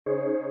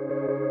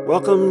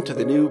Welcome to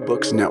the New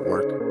Books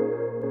Network.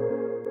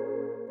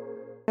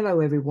 Hello,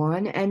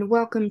 everyone, and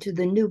welcome to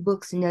the New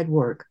Books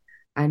Network.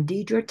 I'm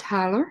Deidre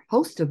Tyler,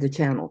 host of the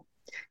channel.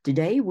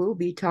 Today, we'll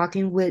be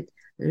talking with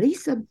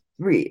Lisa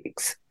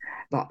Briggs,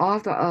 the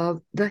author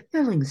of The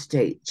Healing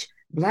Stage: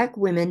 Black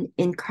Women,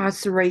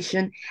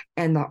 Incarceration,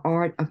 and the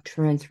Art of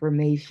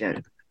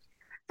Transformation.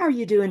 How are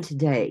you doing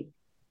today?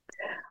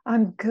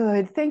 I'm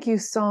good. Thank you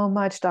so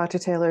much, Dr.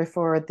 Taylor,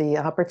 for the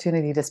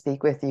opportunity to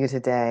speak with you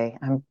today.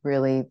 I'm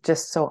really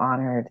just so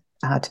honored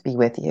to be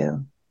with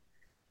you.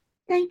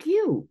 Thank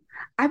you.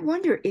 I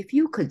wonder if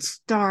you could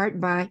start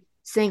by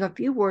saying a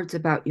few words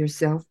about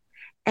yourself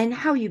and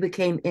how you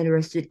became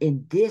interested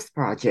in this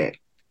project.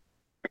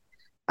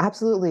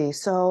 Absolutely.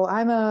 So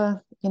I'm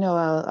a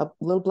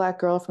little Black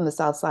girl from the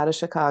South Side of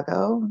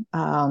Chicago,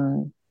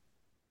 born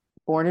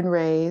and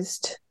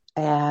raised,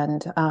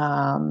 and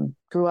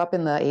grew up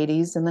in the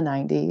 80s and the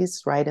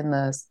 90s, right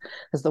as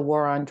the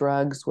war on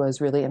drugs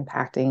was really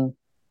impacting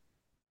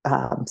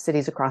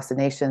cities across the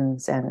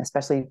nations, and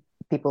especially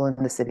people in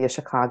the city of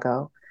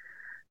Chicago.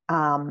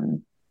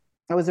 Um,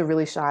 I was a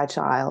really shy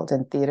child,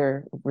 and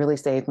theater really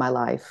saved my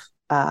life.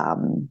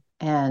 And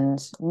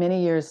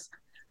many years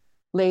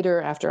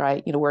later, after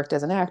I worked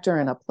as an actor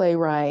and a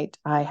playwright,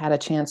 I had a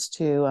chance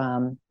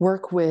to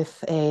work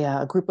with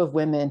a group of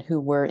women who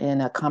were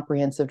in a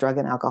comprehensive drug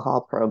and alcohol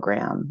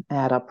program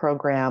at a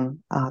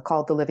program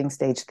called the Living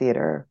Stage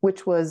Theater,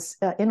 which was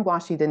in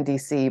Washington,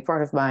 D.C.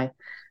 Part of my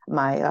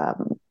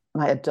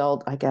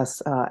adult, I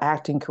guess,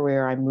 acting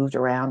career. I moved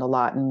around a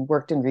lot and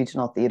worked in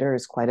regional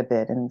theaters quite a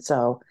bit. And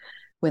so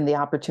when the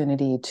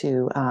opportunity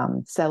to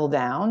settle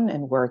down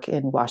and work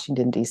in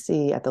Washington,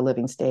 D.C. at the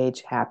Living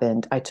Stage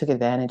happened, I took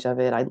advantage of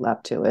it. I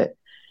leapt to it.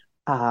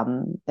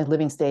 And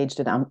Living Stage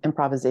did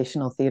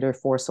improvisational theater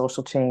for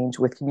social change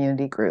with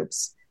community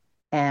groups.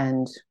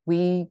 And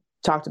we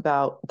talked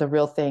about the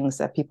real things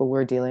that people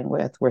were dealing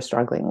with, were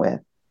struggling with.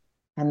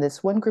 And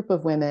this one group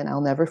of women,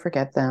 I'll never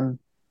forget them.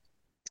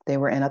 They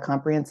were in a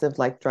comprehensive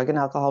drug and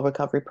alcohol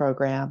recovery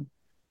program,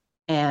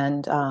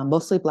 and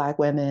mostly Black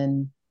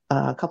women,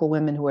 a couple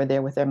women who were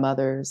there with their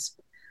mothers.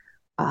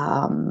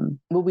 Well,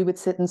 we would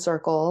sit in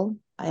circle,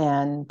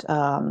 and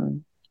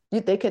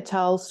they could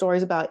tell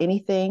stories about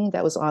anything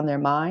that was on their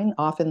mind.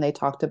 Often they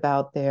talked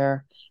about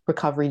their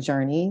recovery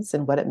journeys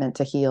and what it meant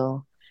to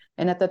heal.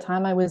 And at the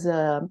time, I was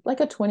like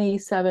a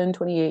 27,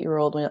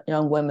 28-year-old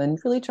young woman,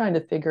 really trying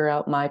to figure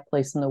out my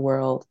place in the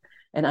world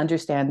and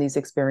understand these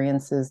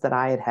experiences that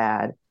I had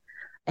had,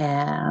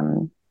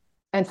 and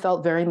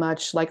felt very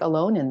much like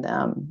alone in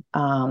them.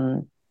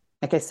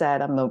 Like I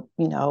said,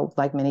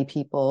 like many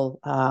people,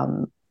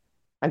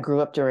 I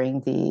grew up during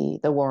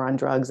the war on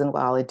drugs, and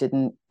while it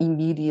didn't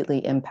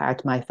immediately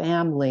impact my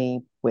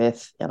family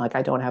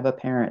I don't have a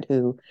parent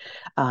who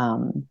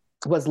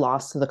was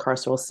lost to the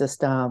carceral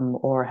system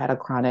or had a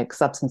chronic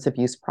substance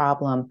abuse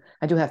problem.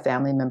 I do have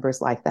family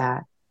members like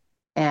that.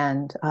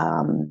 And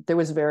there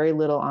was very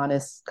little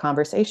honest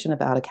conversation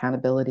about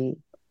accountability,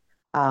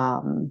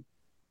 um,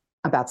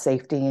 about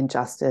safety and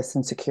justice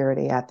and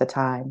security at the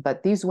time.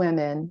 But these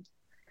women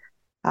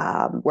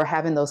were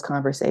having those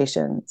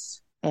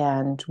conversations.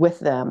 And with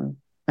them,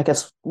 I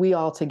guess we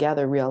all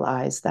together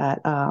realized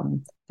that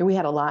we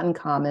had a lot in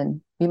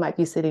common. We might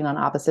be sitting on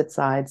opposite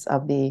sides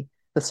of the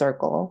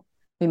circle.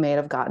 We may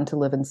have gotten to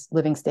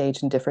living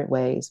stage in different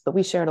ways, but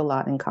we shared a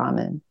lot in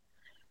common.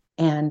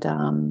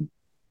 And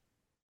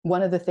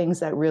one of the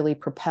things that really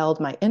propelled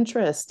my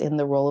interest in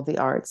the role of the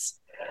arts,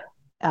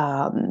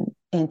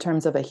 in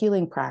terms of a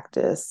healing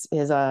practice,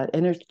 is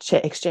an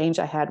exchange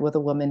I had with a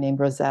woman named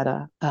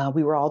Rosetta.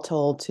 We were all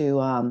told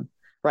to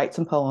write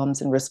some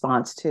poems in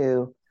response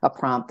to a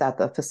prompt that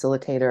the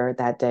facilitator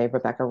that day,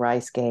 Rebecca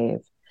Rice, gave.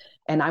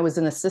 And I was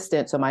an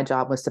assistant, so my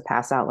job was to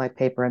pass out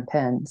paper and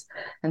pens.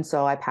 And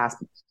so I passed,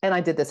 and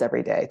I did this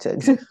every day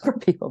for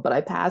people, but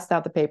I passed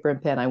out the paper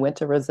and pen. I went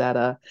to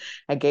Rosetta,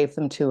 I gave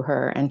them to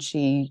her, and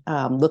she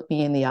looked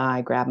me in the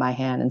eye, grabbed my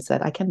hand, and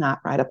said, "I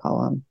cannot write a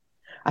poem.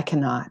 I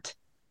cannot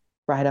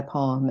write a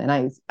poem."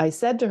 And I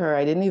said to her,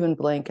 I didn't even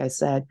blink. I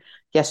said,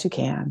 "Yes, you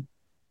can.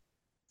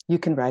 You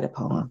can write a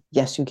poem.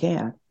 Yes, you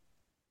can."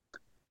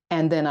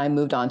 And then I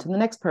moved on to the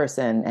next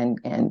person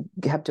and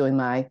kept doing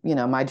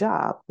my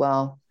job.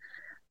 Well,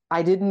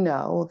 I didn't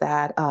know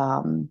that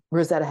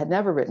Rosetta had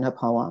never written a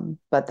poem,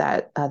 but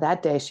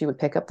that day she would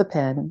pick up the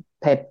pen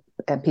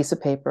and piece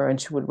of paper,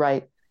 and she would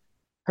write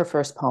her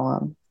first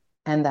poem,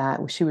 and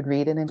that she would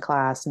read it in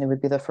class, and it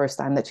would be the first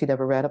time that she'd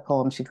ever read a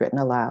poem she'd written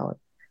aloud.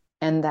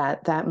 And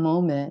that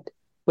moment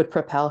would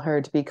propel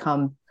her to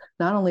become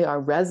not only our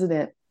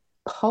resident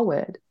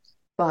poet,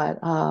 but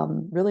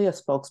really a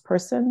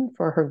spokesperson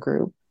for her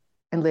group,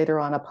 and later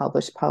on a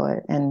published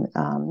poet. And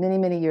many,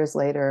 many years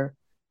later,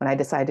 when I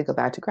decided to go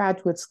back to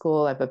graduate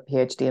school, I have a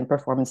PhD in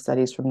performance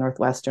studies from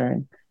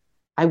Northwestern.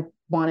 I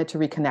wanted to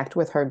reconnect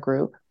with her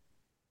group.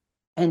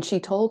 And she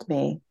told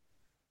me,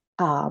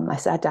 I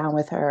sat down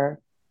with her.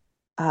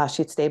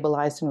 She'd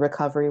stabilized in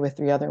recovery with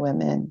three other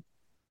women.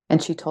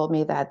 And she told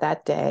me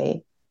that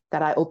day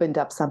that I opened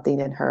up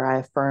something in her. I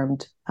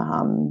affirmed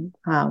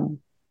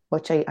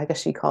which I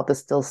guess she called the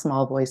still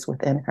small voice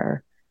within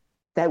her,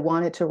 that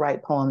wanted to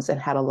write poems and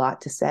had a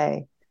lot to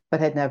say, but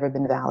had never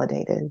been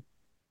validated.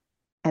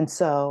 And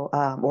so,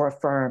 or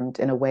affirmed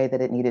in a way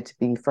that it needed to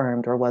be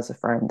affirmed or was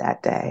affirmed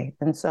that day.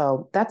 And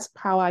so that's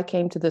how I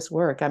came to this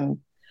work. I've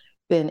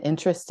been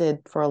interested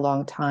for a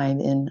long time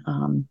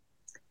in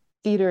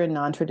theater in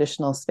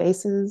non-traditional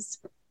spaces,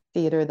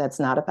 theater that's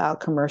not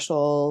about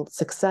commercial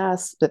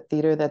success, but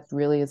theater that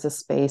really is a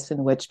space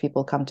in which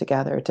people come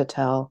together to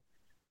tell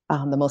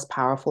the most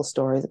powerful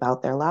stories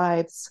about their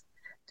lives,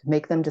 to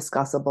make them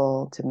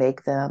discussable, to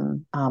make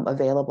them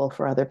available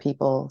for other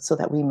people so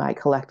that we might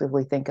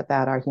collectively think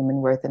about our human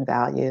worth and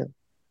value.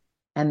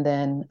 And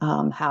then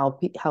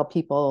how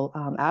people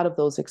out of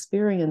those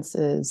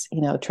experiences,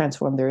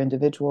 transform their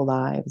individual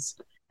lives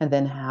and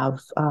then have,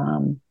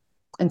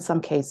 in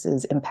some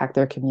cases, impact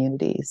their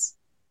communities.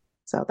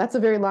 So that's a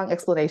very long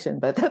explanation,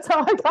 but that's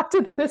how I got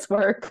to this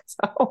work.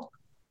 So.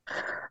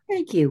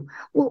 Thank you.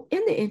 Well,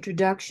 in the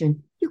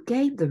introduction, you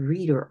gave the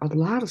reader a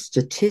lot of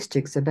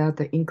statistics about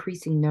the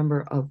increasing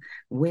number of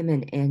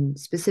women and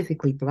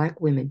specifically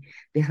Black women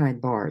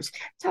behind bars.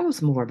 Tell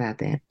us more about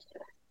that.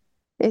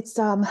 It's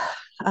one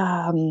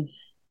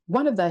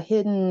of the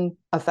hidden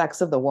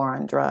effects of the war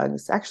on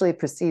drugs. Actually, it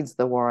precedes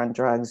the war on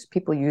drugs.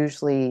 People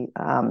usually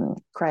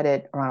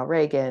credit Ronald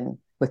Reagan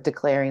with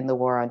declaring the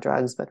war on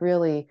drugs, but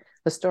really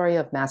the story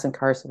of mass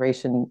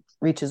incarceration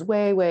reaches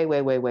way, way,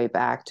 way, way, way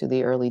back to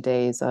the early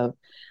days of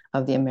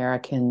the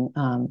American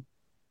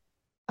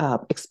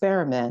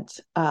experiment.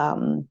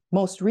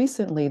 Most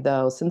recently,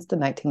 though, since the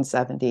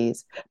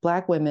 1970s,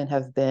 Black women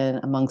have been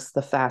amongst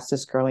the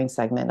fastest growing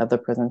segment of the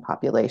prison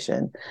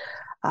population.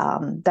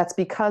 That's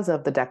because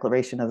of the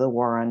declaration of the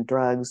war on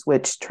drugs,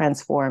 which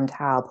transformed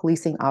how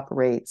policing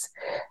operates.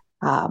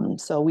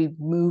 So we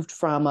moved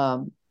from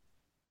a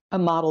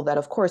model that,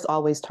 of course,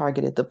 always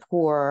targeted the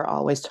poor,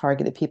 always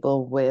targeted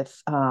people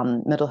with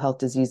mental health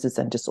diseases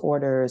and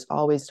disorders,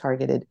 always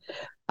targeted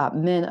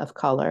men of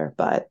color.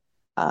 But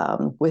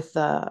with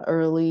the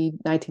early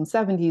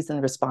 1970s,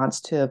 in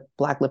response to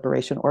Black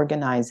liberation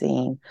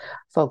organizing,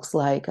 folks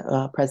like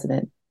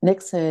President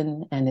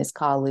Nixon and his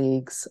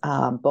colleagues,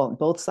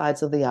 both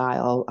sides of the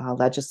aisle,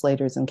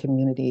 legislators and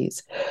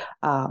communities,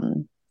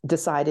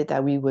 decided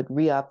that we would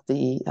re-up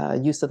the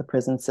use of the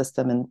prison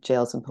system and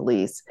jails and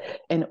police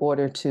in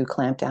order to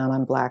clamp down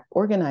on Black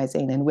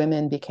organizing, and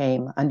women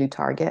became a new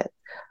target.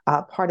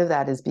 Part of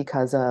that is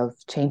because of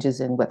changes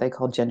in what they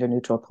call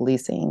gender-neutral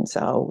policing.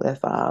 So if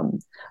a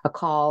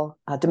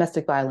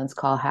domestic violence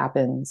call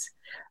happens,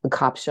 the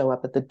cops show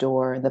up at the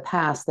door. In the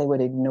past, they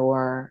would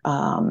ignore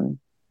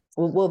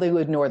they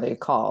would ignore the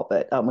call,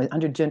 but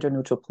under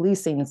gender-neutral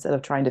policing, instead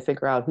of trying to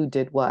figure out who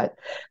did what,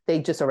 they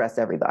just arrest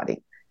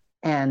everybody.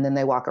 And then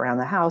they walk around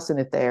the house, and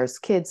if there's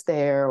kids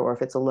there, or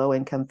if it's a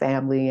low-income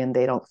family and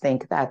they don't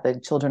think that the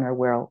children are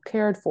well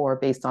cared for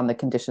based on the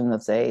condition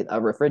of, say, a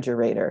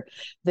refrigerator,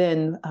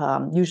 then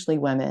usually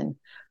women,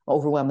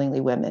 overwhelmingly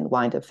women,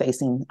 wind up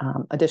facing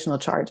additional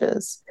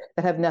charges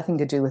that have nothing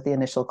to do with the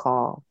initial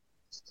call.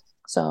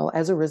 So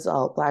as a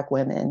result, Black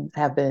women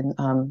have been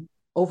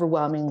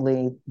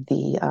overwhelmingly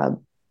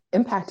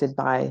impacted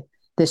by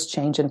this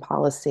change in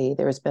policy.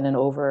 There has been an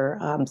over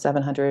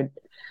 700%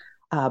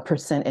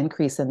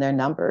 increase in their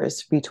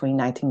numbers between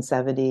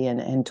 1970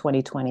 and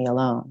 2020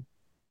 alone.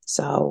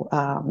 So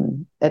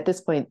at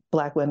this point,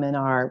 Black women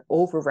are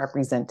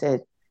overrepresented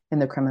in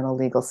the criminal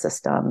legal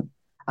system,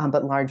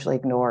 but largely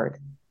ignored.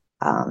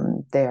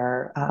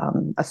 They're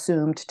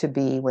assumed to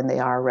be, when they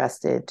are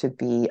arrested, to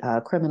be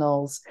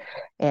criminals.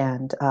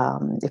 And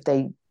if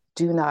they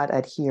do not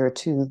adhere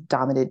to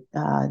dominant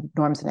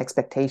norms and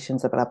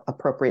expectations about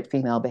appropriate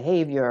female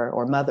behavior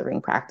or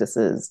mothering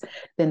practices,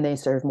 then they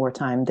serve more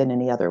time than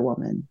any other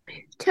woman.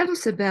 Tell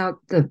us about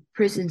the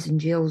prisons and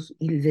jails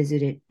you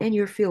visited and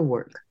your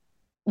fieldwork.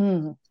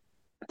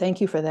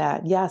 Thank you for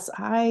that. Yes,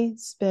 I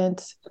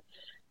spent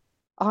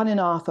on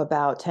and off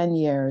about 10,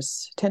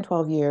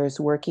 12 years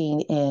working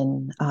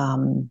in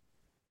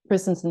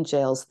prisons and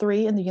jails,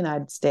 3 in the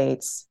United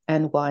States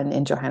and 1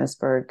 in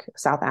Johannesburg,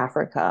 South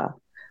Africa.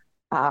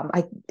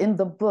 In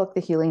the book,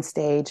 The Healing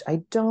Stage,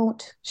 I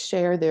don't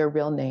share their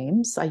real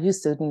names. I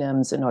use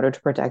pseudonyms in order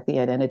to protect the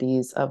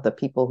identities of the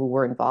people who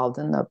were involved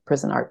in the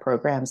prison art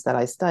programs that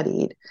I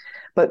studied.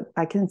 But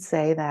I can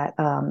say that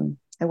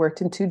I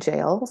worked in 2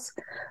 jails,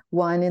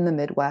 one in the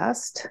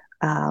Midwest,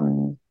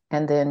 and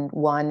then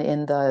one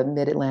in the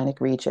Mid-Atlantic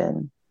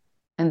region,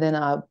 and then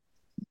a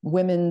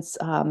women's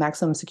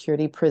maximum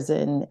security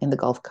prison in the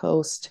Gulf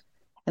Coast.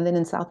 And then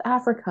in South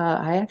Africa,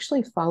 I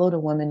actually followed a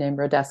woman named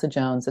Rodessa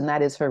Jones, and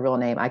that is her real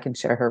name. I can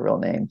share her real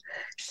name.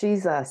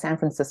 She's a San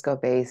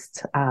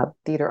Francisco-based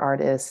theater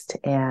artist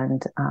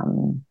and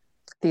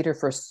theater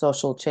for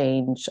social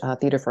change,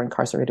 theater for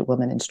incarcerated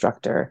women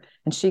instructor.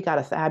 And she got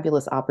a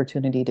fabulous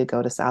opportunity to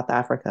go to South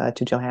Africa,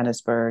 to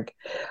Johannesburg,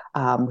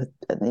 with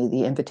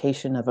the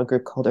invitation of a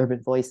group called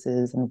Urban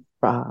Voices and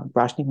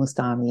Rashni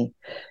Mustami,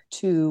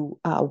 to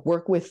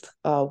work with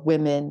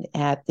women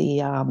at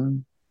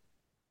the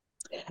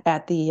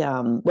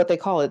what they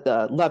call it,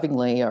 the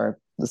lovingly, or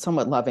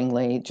somewhat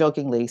lovingly,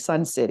 jokingly,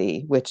 Sun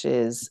City, which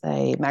is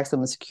a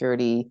maximum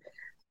security,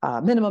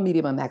 minimum,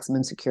 medium, and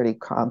maximum security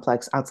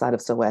complex outside of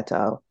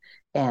Soweto.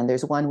 And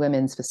there's one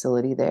women's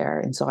facility there.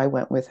 And so I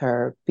went with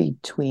her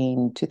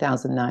between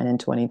 2009 and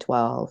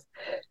 2012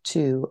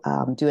 to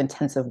do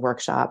intensive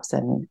workshops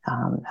and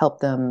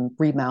help them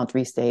remount,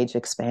 restage,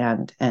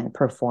 expand, and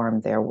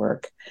perform their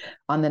work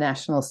on the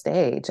national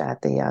stage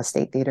at the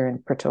State Theater in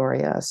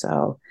Pretoria.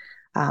 So,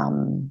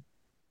 and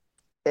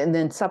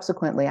then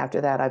subsequently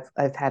after that,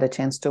 I've had a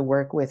chance to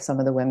work with some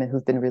of the women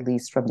who've been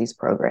released from these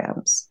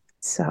programs.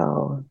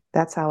 So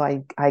that's how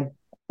I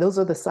those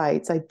are the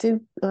sites. I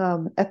do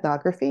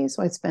ethnography,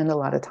 so I spend a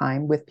lot of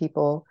time with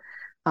people.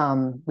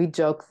 We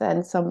joke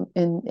that some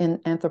in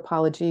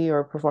anthropology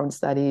or performance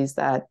studies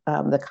that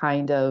the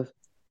kind of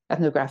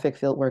ethnographic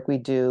fieldwork we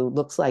do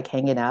looks like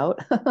hanging out,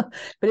 but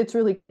it's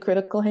really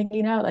critical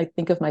hanging out. I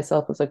think of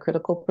myself as a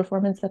critical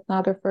performance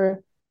ethnographer,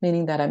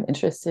 meaning that I'm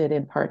interested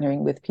in partnering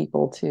with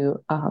people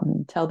to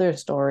tell their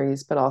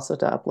stories, but also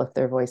to uplift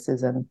their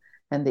voices and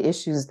the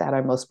issues that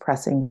are most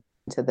pressing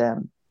to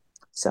them.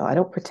 So I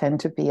don't pretend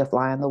to be a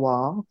fly on the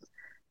wall.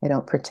 I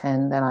don't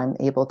pretend that I'm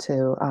able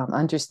to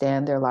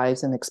understand their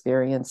lives and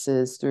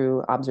experiences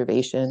through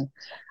observation.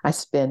 I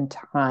spend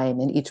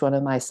time in each one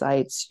of my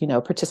sites,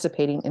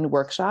 participating in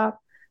workshop.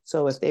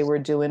 So if they were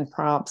doing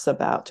prompts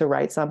about to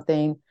write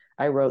something,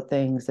 I wrote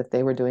things. If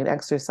they were doing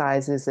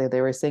exercises, if they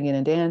were singing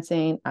and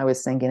dancing, I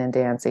was singing and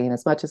dancing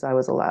as much as I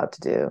was allowed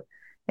to do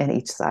in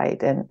each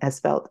site and as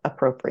felt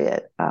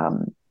appropriate.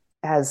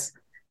 As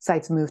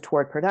sites move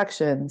toward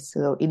production,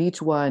 so in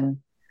each one,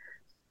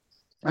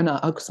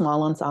 a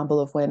small ensemble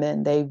of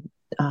women, they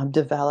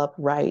develop,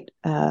 write,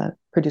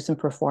 produce, and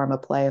perform a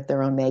play of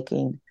their own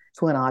making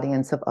to an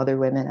audience of other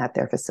women at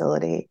their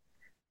facility.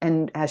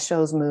 And as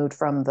shows moved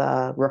from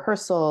the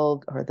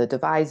rehearsal or the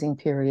devising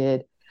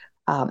period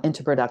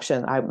into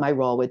production, my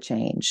role would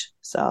change.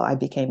 So I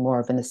became more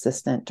of an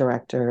assistant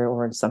director,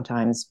 or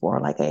sometimes more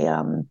like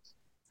a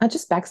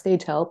just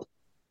backstage help.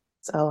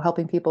 So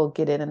helping people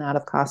get in and out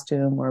of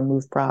costume or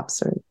move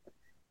props or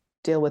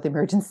deal with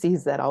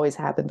emergencies that always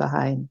happen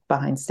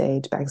behind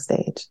stage,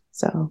 backstage.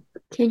 So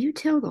Can you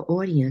tell the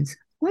audience,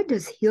 what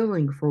does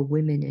healing for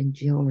women in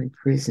jail and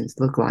prisons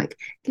look like?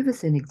 Give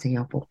us an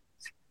example.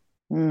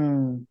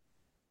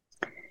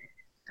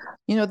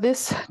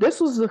 This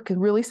was a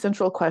really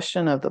central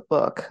question of the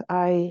book.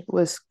 I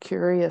was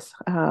curious,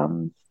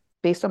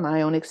 based on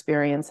my own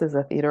experience as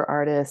a theater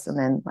artist, and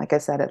then, like I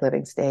said, at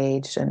Living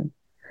Stage, and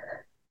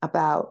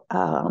about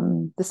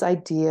this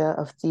idea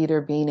of theater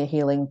being a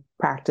healing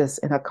practice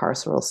in a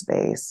carceral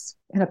space,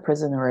 in a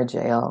prison or a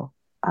jail.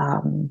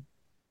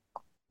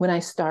 When I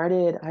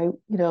started,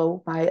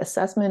 my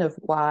assessment of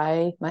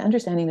my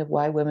understanding of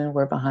why women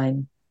were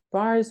behind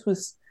bars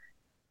was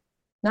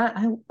not,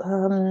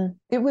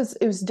 it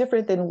was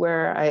different than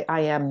where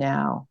I am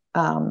now.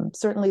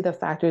 Certainly the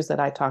factors that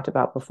I talked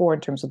about before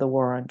in terms of the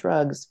war on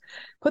drugs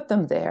put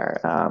them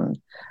there.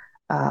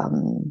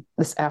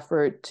 This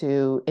effort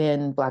to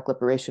end Black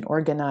liberation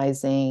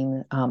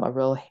organizing, a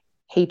real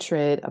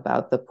hatred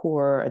about the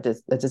poor,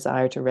 a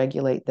desire to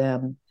regulate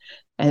them,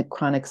 and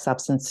chronic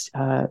substance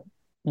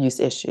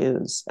use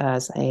issues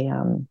as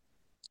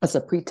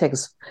a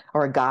pretext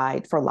or a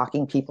guide for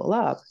locking people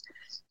up.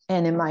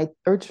 And in my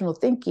original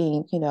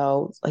thinking,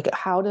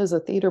 how does a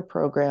theater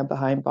program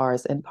behind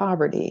bars end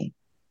poverty?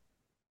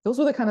 Those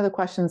were the kind of the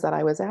questions that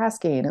I was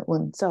asking.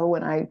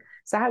 When I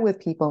sat with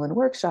people in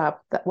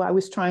workshop, I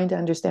was trying to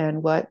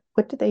understand what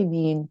did they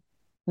mean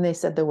when they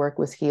said the work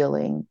was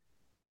healing.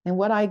 And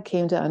what I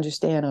came to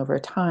understand over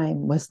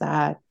time was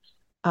that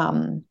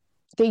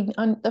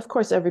of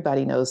course,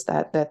 everybody knows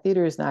that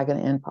theater is not going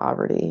to end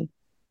poverty.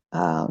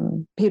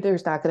 Theater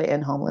is not going to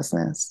end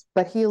homelessness.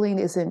 But healing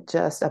isn't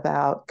just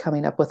about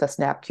coming up with a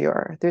snap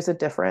cure. There's a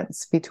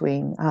difference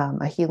between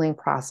a healing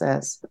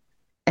process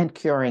and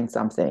curing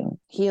something.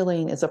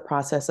 Healing is a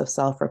process of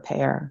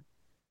self-repair,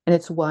 and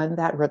it's one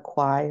that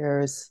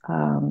requires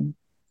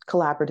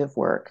collaborative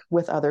work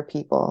with other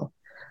people.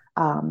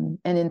 And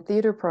in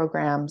theater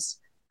programs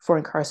for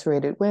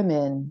incarcerated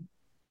women,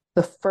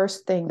 the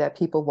first thing that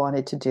people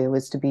wanted to do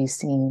is to be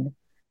seen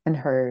and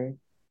heard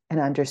and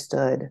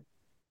understood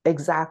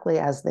exactly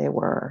as they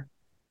were.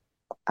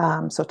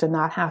 So to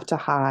not have to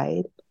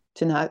hide,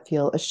 to not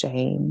feel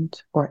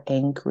ashamed or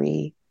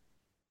angry.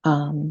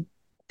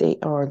 They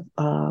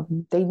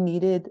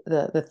needed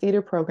the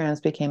theater programs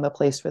became a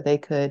place where they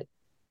could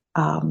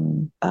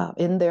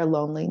in their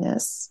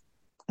loneliness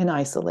and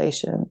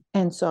isolation.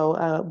 And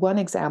so one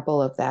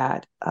example of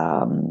that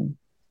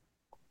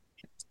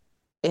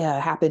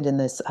happened in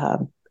this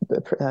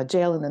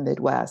jail in the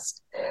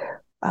Midwest.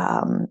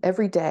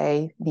 Every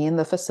day, me and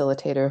the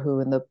facilitator, who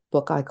in the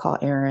book I call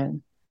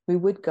Erin, we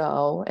would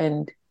go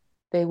and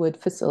they would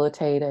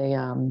facilitate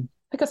a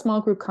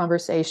small group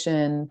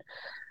conversation.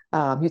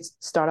 He'd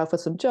start off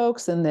with some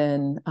jokes, and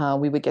then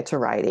we would get to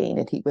writing,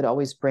 and he would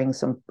always bring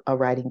a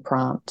writing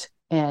prompt.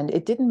 And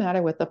it didn't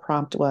matter what the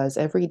prompt was.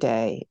 Every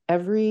day,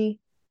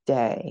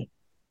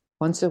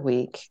 once a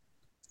week,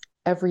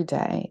 every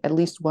day, at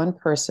least one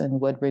person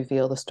would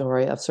reveal the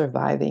story of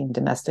surviving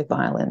domestic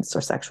violence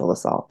or sexual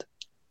assault.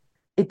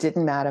 It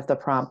didn't matter if the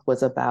prompt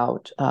was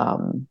about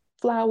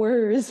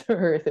flowers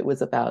or if it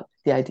was about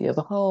the idea of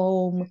a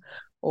home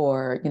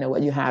or,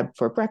 what you had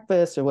for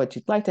breakfast or what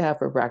you'd like to have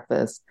for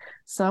breakfast.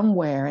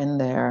 Somewhere in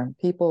there,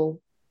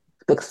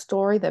 the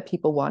story that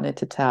people wanted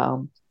to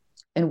tell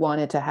and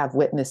wanted to have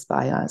witnessed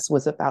by us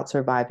was about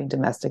surviving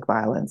domestic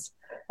violence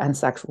and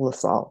sexual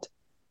assault.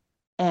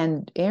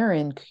 And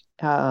Aaron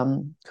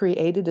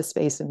created a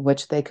space in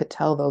which they could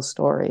tell those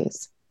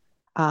stories.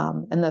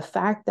 And the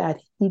fact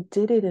that he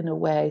did it in a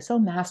way so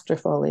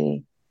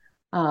masterfully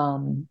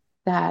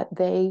that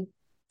they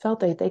felt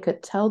that they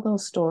could tell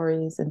those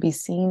stories and be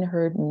seen,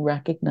 heard, and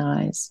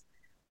recognized.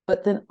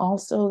 But then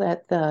also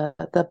that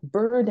the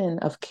burden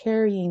of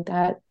carrying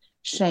that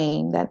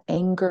shame, that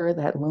anger,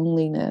 that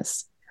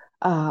loneliness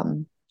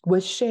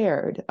was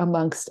shared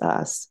amongst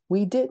us.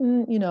 We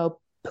didn't,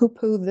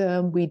 poo-poo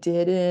them. We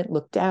didn't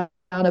look down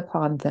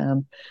upon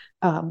them.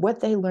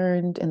 What they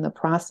learned in the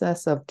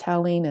process of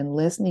telling and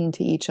listening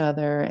to each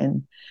other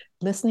and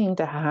listening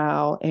to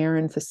how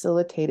Aaron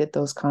facilitated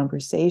those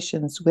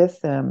conversations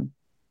with them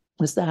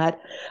was that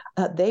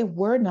they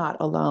were not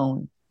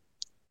alone,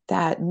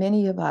 that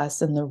many of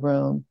us in the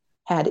room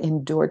had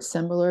endured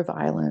similar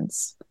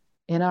violence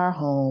in our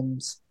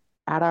homes,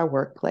 at our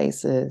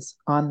workplaces,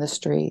 on the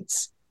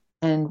streets.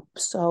 And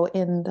so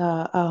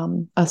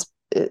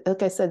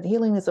like I said,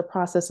 healing is a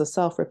process of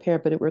self-repair,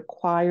 but it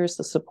requires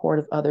the support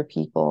of other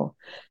people.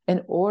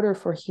 In order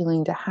for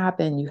healing to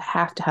happen, you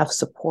have to have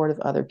support of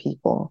other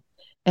people.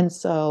 And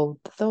so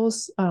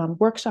those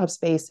workshop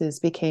spaces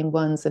became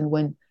ones in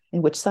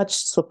which such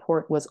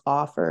support was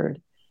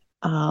offered.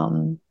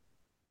 And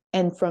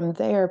from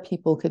there,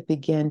 people could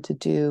begin to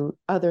do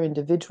other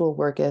individual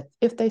work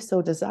if they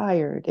so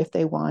desired, if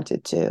they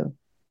wanted to.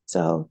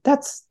 So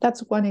that's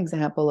one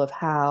example of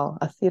how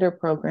a theater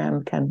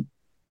program can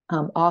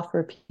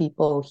offer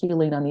people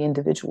healing on the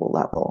individual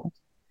level,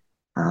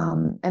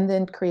 and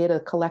then create a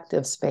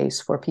collective space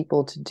for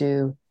people to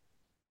do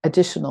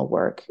additional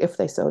work if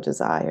they so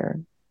desire.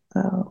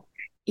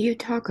 You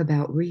talk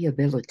about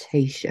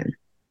rehabilitation.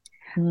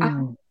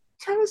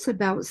 Tell us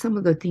about some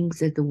of the things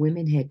that the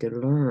women had to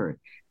learn,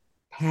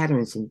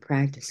 patterns and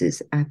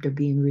practices after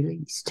being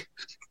released.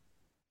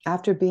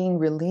 After being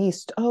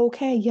released.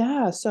 Okay,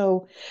 yeah.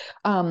 So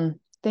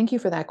thank you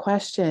for that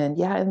question.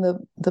 Yeah, in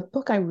the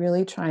book, I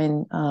really try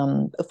and,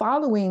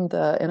 following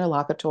the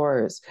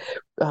interlocutors,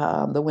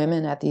 the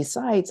women at these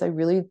sites, I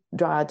really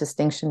draw a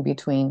distinction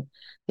between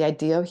the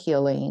idea of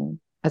healing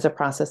as a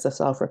process of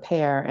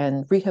self-repair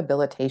and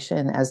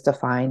rehabilitation as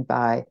defined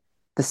by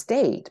the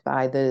state,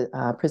 by the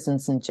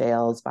prisons and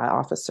jails, by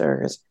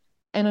officers,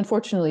 and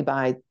unfortunately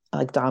by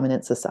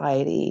dominant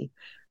society.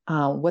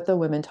 What the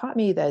women taught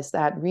me is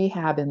that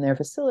rehab in their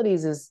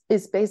facilities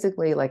is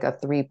basically like a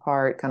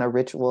 3-part kind of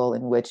ritual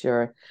in which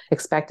you're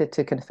expected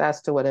to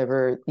confess to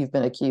whatever you've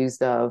been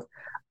accused of,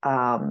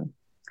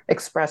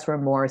 express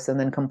remorse, and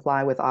then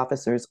comply with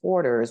officers'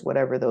 orders,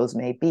 whatever those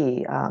may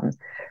be.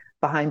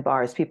 Behind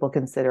bars, people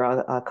consider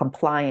a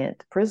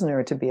compliant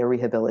prisoner to be a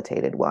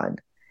rehabilitated one.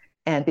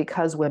 And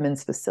because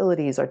women's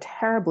facilities are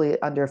terribly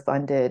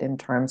underfunded in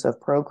terms of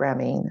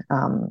programming,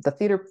 the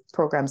theater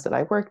programs that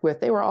I worked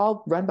with, they were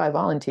all run by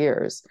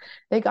volunteers.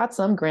 They got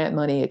some grant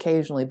money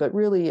occasionally, but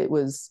really it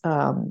was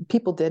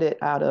people did it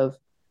out of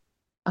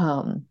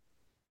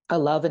a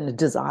love and a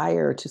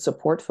desire to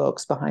support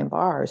folks behind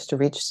bars, to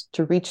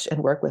reach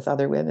and work with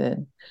other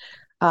women.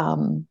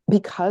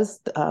 Because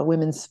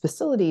women's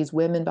facilities,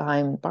 women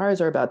behind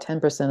bars are about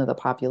 10% of the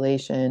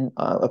population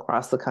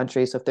across the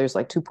country. So if there's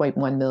like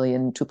 2.1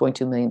 million,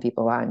 2.2 million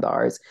people behind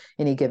bars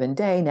any given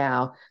day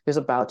now, there's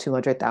about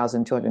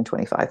 200,000,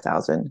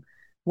 225,000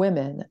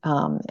 women.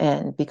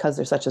 And because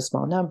there's such a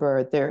small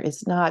number, there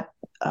is not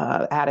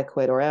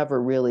adequate or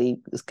ever really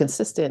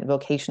consistent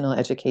vocational,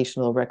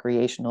 educational,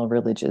 recreational,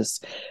 religious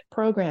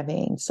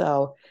programming.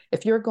 So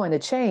if you're going to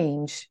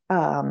change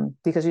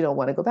because you don't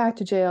want to go back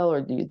to jail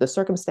or the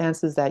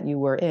circumstances that you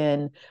were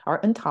in are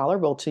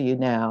intolerable to you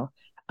now,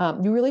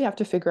 you really have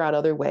to figure out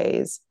other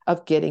ways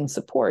of getting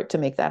support to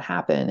make that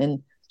happen.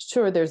 And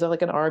sure, there's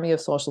like an army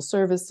of social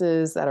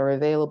services that are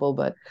available,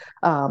 but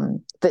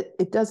that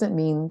it doesn't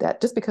mean that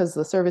just because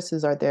the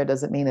services are there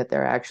doesn't mean that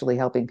they're actually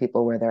helping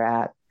people where they're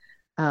at.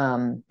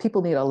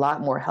 People need a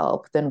lot more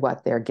help than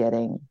what they're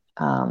getting,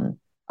 a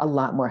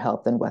lot more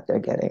help than what they're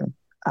getting,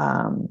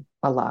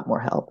 a lot more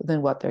help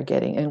than what they're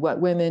getting. And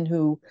what women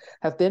who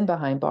have been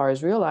behind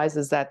bars realize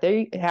is that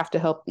they have to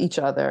help each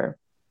other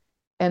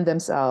and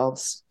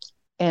themselves,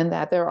 and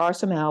that there are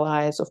some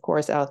allies, of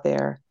course, out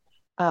there.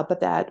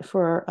 But that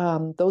for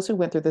those who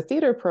went through the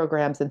theater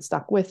programs and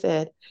stuck with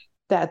it,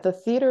 that the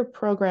theater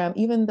program,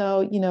 even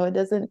though, it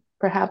doesn't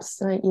perhaps,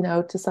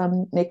 to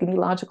some make any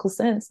logical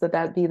sense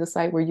that be the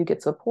site where you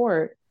get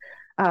support,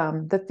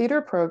 the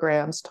theater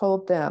programs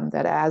told them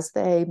that as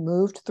they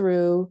moved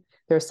through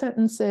their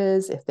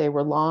sentences, if they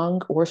were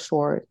long or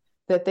short,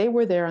 that they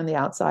were there on the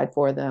outside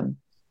for them.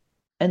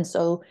 And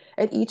so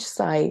at each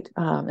site,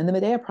 and the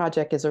Medea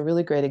Project is a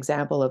really great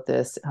example of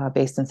this,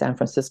 based in San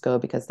Francisco,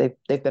 because they've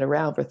been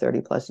around for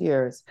 30 plus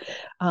years,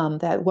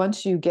 that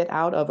once you get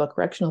out of a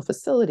correctional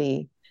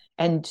facility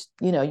and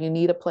you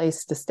need a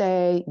place to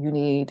stay, you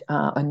need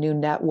a new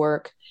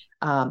network,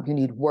 you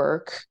need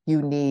work,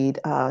 you need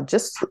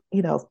just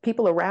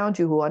people around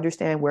you who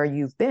understand where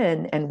you've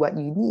been and what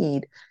you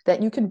need,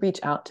 that you can reach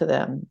out to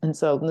them. And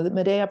so the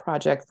Medea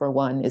Project, for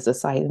one, is a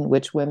site in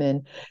which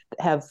women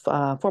have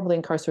formerly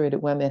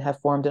incarcerated women have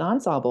formed an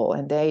ensemble,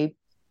 and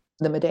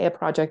the Medea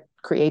Project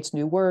creates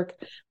new work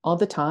all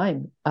the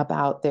time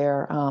about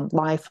their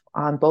life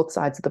on both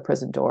sides of the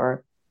prison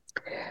door.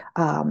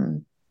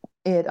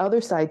 At other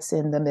sites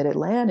in the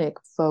Mid-Atlantic,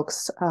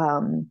 folks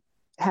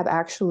have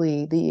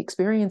actually the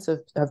experience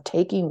of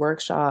taking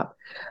workshop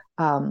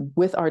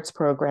with arts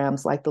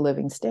programs like the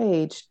Living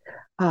Stage,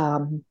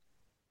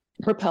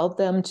 propelled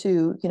them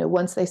to,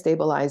 once they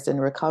stabilized in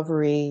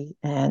recovery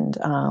and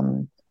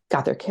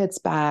got their kids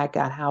back,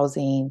 got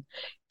housing,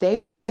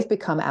 they've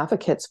become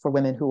advocates for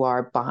women who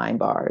are behind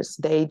bars.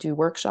 They do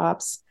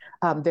workshops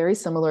very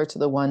similar to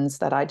the ones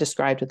that I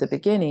described at the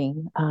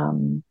beginning,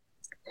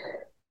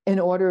 in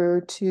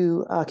order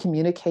to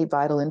communicate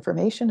vital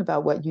information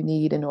about what you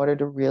need in order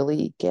to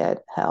really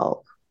get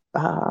help.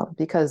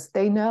 Because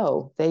they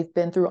know they've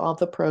been through all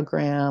the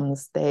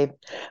programs. They've, it's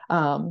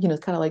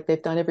kind of like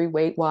they've done every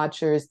Weight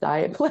Watchers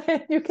diet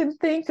plan you can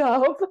think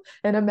of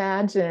and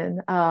imagine.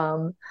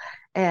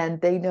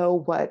 And they know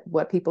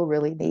what people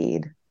really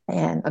need.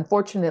 And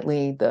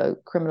unfortunately, the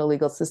criminal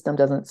legal system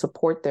doesn't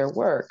support their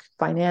work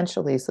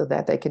financially so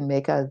that they can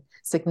make a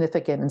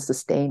significant and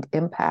sustained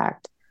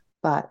impact.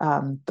 But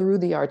through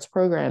the arts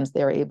programs,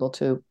 they're able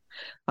to,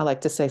 I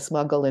like to say,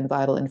 smuggle in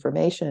vital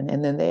information.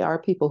 And then they are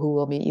people who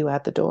will meet you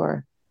at the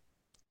door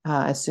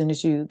as soon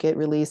as you get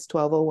released,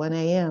 12:01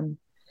 a.m.,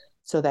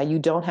 so that you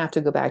don't have to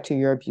go back to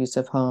your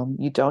abusive home.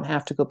 You don't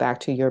have to go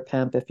back to your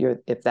pimp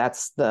if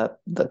that's the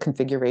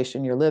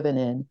configuration you're living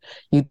in.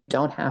 You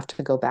don't have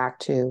to go back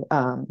to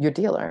your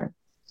dealer.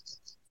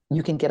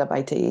 You can get a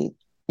bite to eat.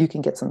 You can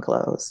get some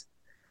clothes.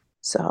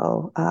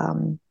 So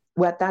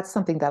that's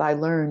something that I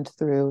learned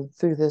through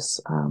this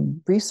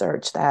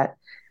research, that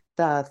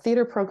the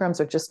theater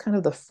programs are just kind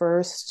of the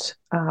first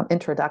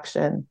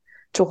introduction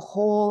to a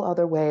whole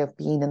other way of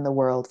being in the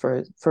world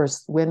for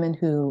women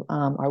who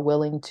are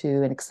willing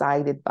to and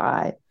excited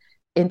by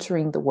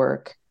entering the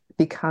work,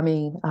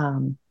 becoming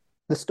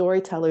the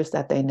storytellers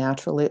that they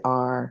naturally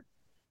are,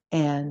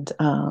 and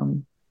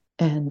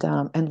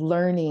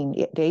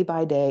learning day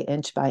by day,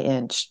 inch by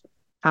inch,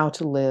 how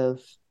to live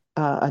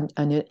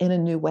in a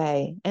new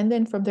way, and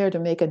then from there to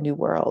make a new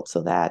world,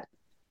 so that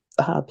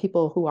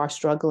people who are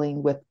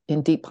struggling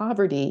in deep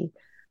poverty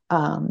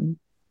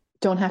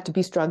don't have to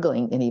be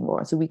struggling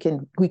anymore. So we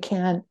can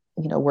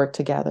work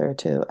together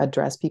to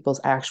address people's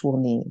actual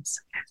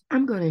needs.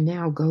 I'm going to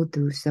now go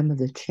through some of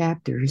the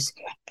chapters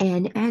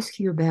and ask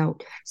you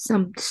about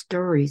some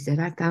stories that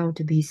I found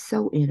to be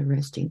so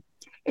interesting.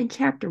 In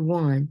chapter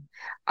 1,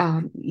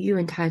 you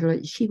entitled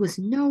it, "She Was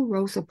No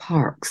Rosa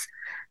Parks."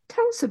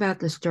 Tell us about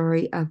the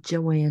story of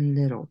Joanne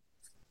Little.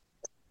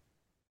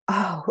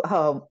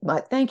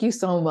 Thank you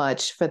so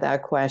much for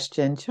that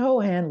question.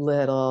 Joanne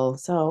Little.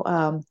 So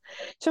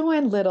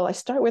Joanne Little, I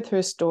start with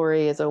her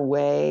story as a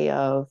way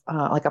of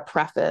like a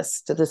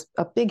preface to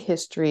a big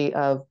history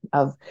of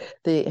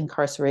the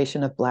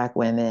incarceration of Black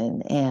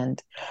women.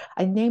 And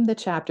I named the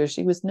chapter,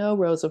 "She Was No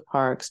Rosa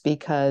Parks,"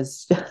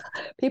 because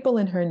people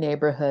in her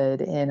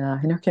neighborhood, in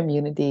her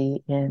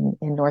community in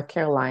North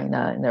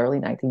Carolina in the early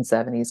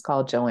 1970s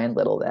called Joanne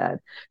Little that.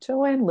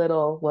 Joanne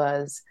Little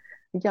was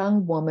a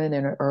young woman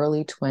in her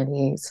early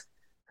 20s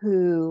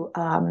who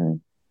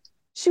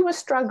she was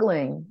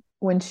struggling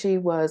when she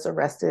was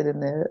arrested in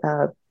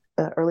the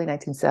early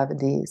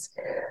 1970s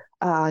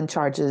on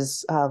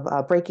charges of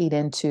breaking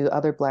into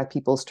other Black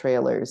people's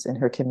trailers in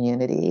her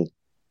community.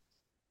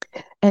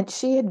 And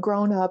she had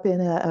grown up in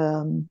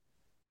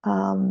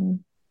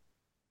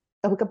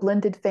like a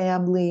blended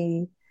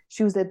family.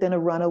 She had been a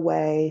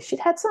runaway. She'd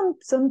had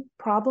some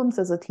problems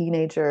as a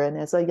teenager, and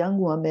as a young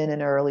woman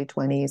in her early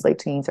 20s, late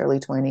teens, early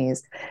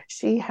 20s,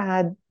 she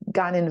had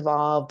gotten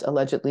involved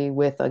allegedly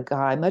with a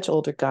guy, much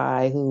older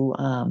guy, who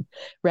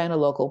ran a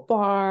local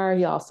bar.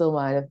 He also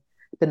might have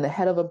been the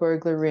head of a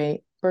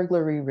burglary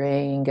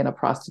ring and a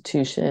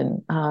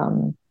prostitution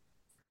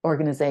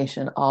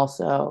organization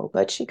also.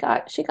 But she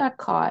got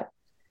caught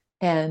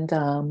and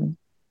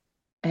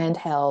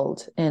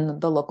held in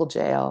the local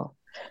jail.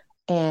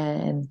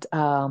 And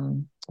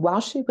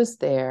while she was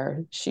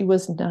there, she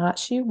was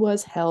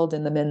held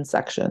in the men's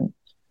section.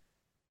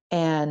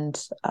 And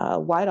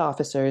white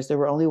officers, there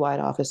were only white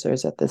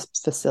officers at this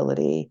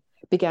facility,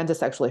 began to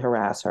sexually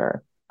harass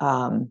her.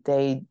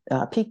 They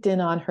peeked in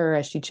on her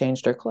as she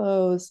changed her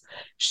clothes.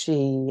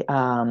 They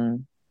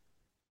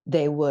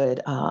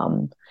would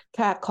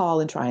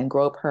catcall and try and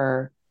grope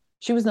her.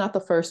 She was not the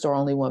first or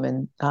only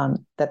woman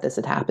that this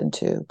had happened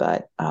to,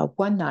 but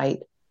one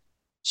night,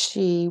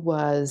 she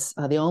was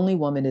the only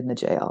woman in the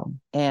jail,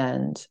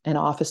 and an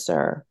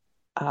officer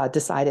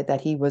decided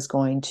that he was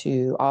going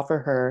to offer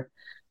her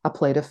a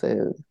plate of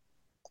food,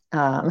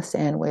 a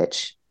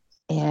sandwich.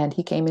 And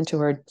he came into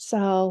her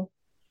cell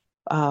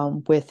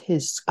with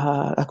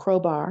a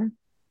crowbar,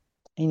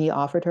 and he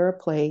offered her a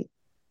plate.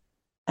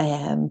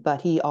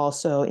 But he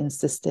also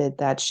insisted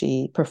that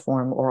she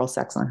perform oral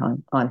sex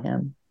on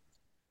him.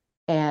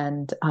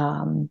 And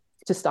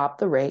to stop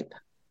the rape,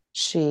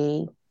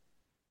 she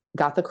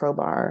got the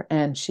crowbar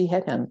and she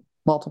hit him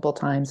multiple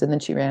times, and then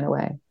she ran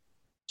away.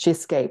 She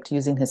escaped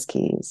using his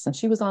keys, and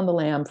she was on the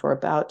lam for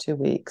about 2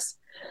 weeks.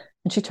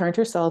 And she turned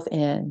herself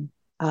in.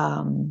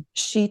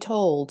 She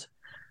told,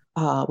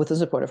 with the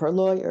support of her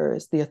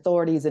lawyers, the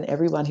authorities, and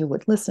everyone who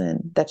would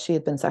listen, that she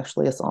had been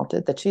sexually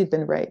assaulted, that she had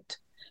been raped,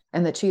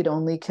 and that she had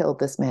only killed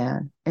this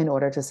man in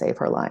order to save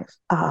her life.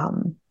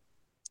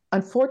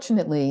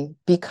 Unfortunately,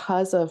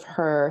 because of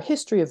her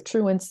history of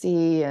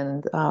truancy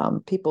and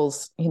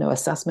people's,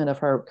 assessment of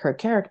her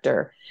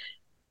character,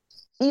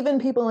 even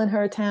people in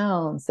her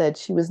town said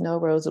she was no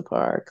Rosa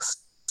Parks.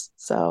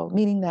 So,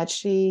 meaning that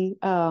she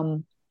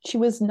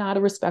was not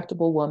a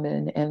respectable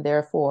woman, and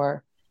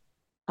therefore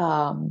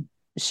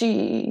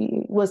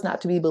she was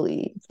not to be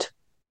believed.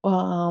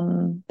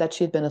 That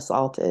she had been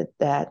assaulted,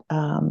 that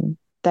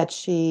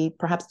she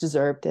perhaps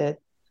deserved it,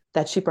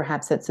 that she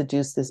perhaps had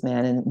seduced this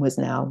man and was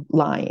now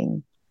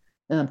lying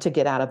to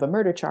get out of a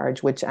murder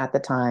charge, which at the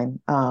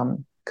time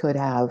could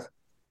have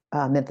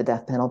meant the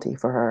death penalty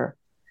for her.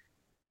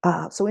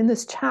 So in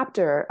this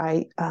chapter,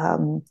 I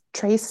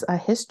trace a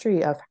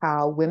history of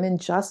how women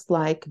just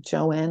like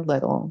Joanne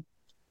Little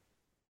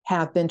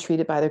have been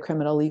treated by the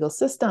criminal legal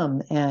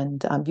system.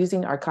 And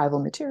using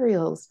archival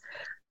materials,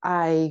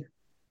 I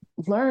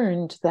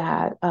learned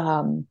that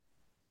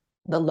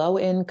the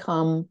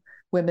low-income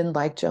women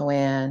like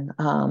Joanne,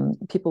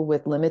 people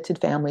with limited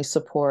family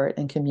support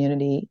and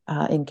community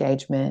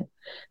engagement,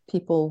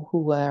 people who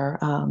were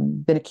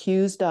been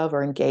accused of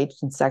or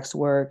engaged in sex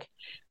work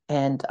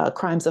and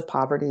crimes of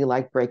poverty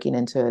like breaking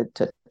into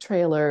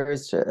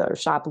trailers or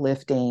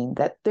shoplifting,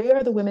 that they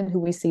are the women who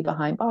we see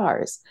behind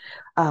bars.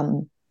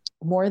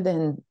 More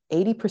than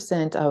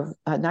 80% of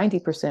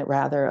 90%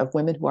 rather of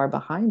women who are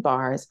behind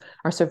bars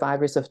are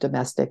survivors of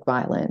domestic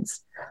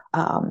violence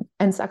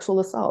and sexual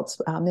assaults,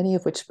 many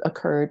of which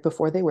occurred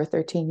before they were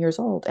 13 years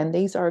old. And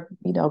these are,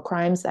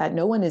 crimes that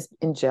no one is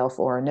in jail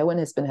for, no one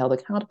has been held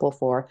accountable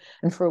for,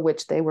 and for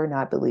which they were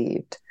not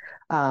believed,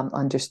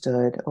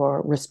 understood,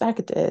 or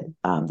respected.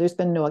 There's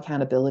been no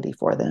accountability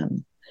for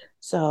them.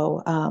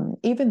 So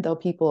even though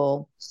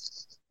people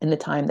in the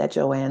time that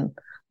Joanne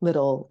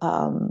Little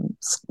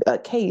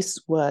case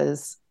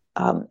was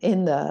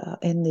in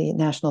the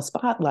national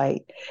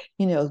spotlight,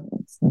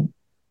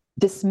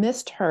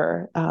 dismissed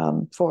her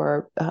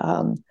for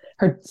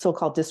her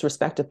so-called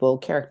disrespectful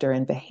character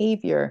and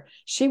behavior.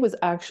 She was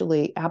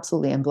actually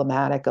absolutely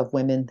emblematic of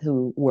women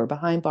who were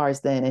behind bars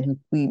then and who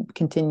we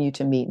continue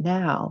to meet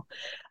now.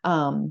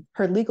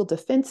 Her legal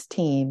defense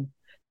team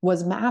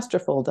was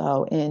masterful,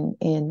 though,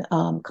 in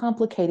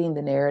complicating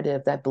the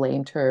narrative that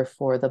blamed her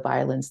for the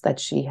violence that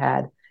she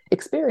had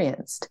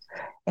experienced,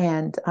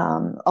 and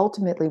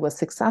ultimately was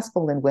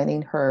successful in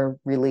winning her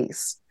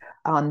release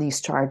on these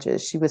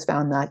charges. She was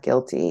found not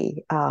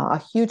guilty. A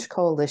huge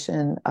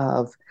coalition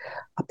of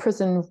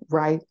prisoner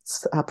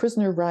rights,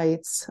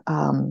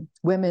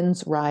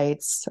 women's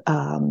rights,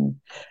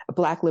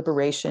 Black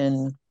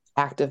liberation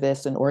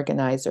activists and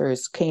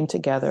organizers came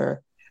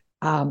together.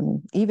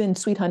 Even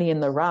Sweet Honey in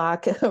the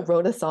Rock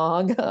wrote a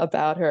song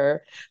about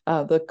her,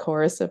 the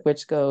chorus of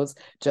which goes,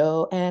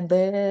 "Joanne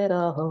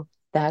Little,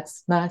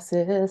 that's my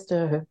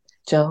sister,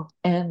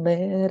 Joanne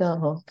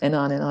Little," and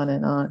on and on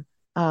and on.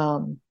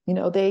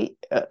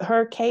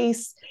 Her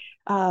case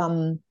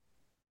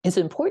is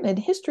important in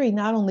history,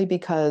 not only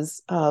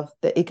because of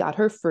it got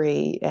her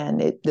free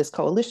and this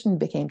coalition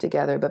became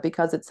together, but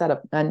because it set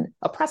up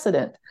a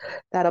precedent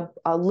that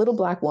a little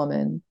Black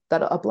woman,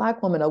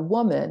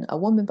 a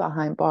woman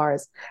behind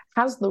bars,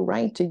 has the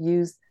right to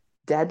use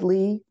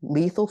deadly,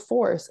 lethal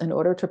force in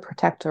order to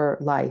protect her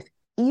life,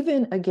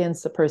 even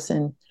against a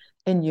person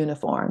in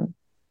uniform.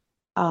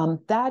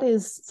 That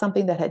is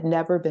something that had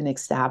never been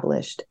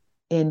established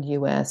in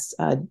U.S.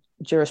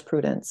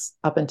 Jurisprudence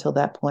up until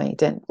that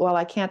point. And while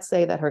I can't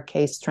say that her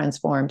case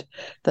transformed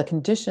the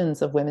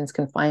conditions of women's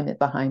confinement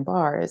behind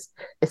bars,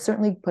 it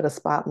certainly put a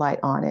spotlight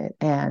on it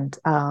and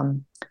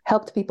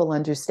helped people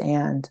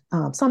understand,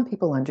 some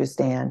people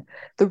understand,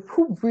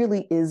 who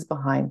really is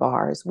behind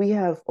bars. We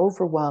have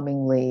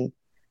overwhelmingly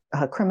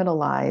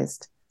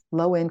criminalized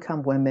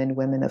low-income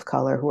women of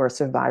color who are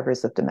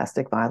survivors of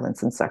domestic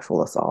violence and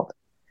sexual assault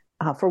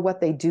for what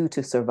they do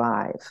to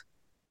survive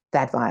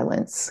that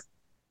violence.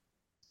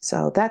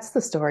 So that's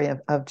the story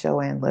of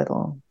Joanne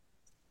Little.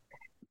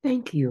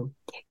 Thank you.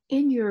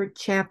 In your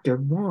chapter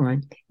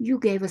 1, you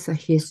gave us a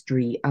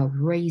history of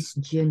race,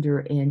 gender,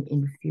 and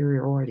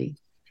inferiority.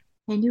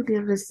 Can you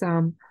give us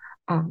some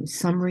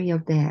summary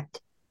of that,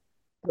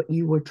 what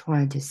you were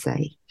trying to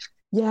say?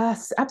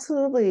 Yes,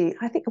 absolutely.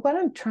 I think what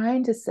I'm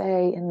trying to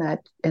say in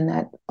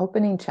that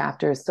opening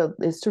chapter is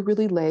to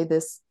really lay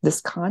this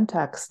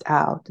context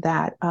out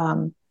that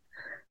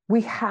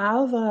we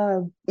have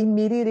a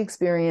immediate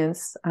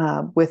experience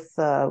with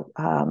the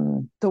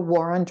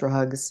war on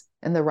drugs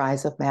and the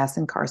rise of mass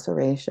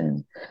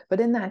incarceration. But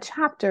in that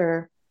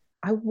chapter,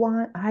 I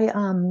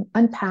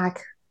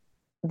unpack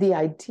the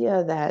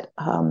idea that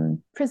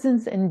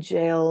prisons and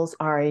jails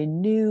are a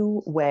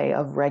new way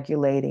of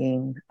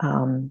regulating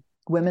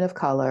women of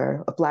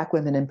color, Black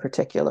women in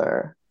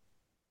particular.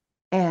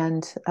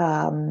 And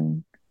let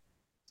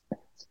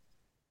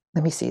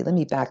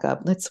me back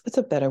up. What's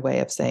a better way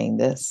of saying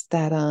this?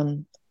 That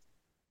in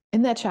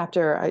that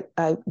chapter,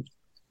 I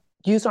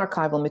use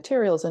archival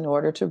materials in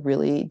order to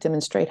really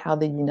demonstrate how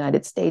the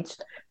United States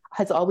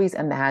has always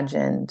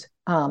imagined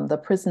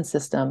the prison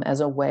system as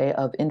a way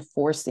of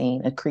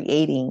enforcing and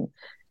creating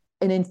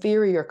an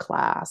inferior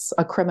class,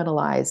 a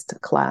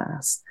criminalized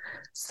class.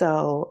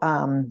 So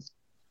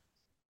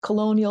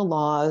colonial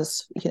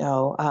laws,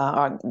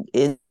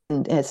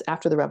 as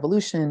after the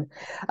revolution,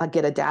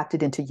 get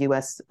adapted into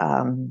U.S.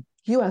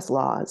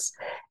 laws.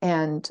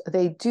 And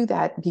they do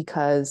that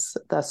because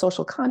the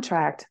social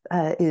contract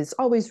is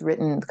always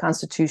written, the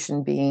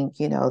Constitution being,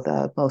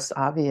 the most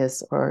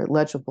obvious or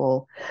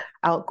legible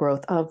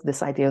outgrowth of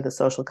this idea of the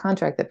social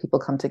contract, that people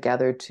come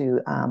together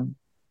to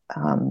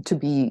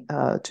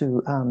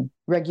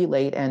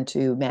regulate and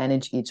to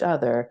manage each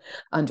other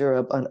under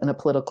a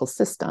political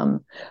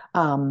system,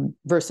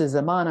 versus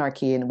a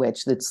monarchy in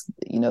which the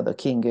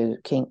king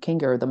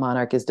or the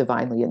monarch is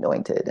divinely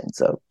anointed, and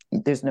so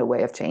there's no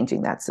way of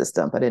changing that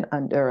system. But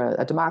under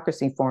a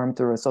democracy formed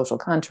through a social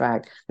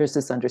contract, there's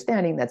this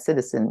understanding that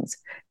citizens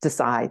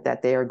decide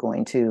that they are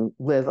going to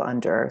live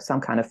under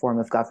some kind of form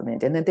of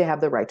government, and that they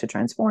have the right to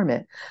transform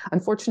it.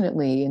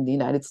 Unfortunately, in the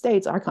United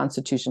States, our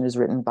Constitution is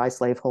written by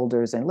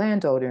slaveholders and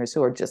landowners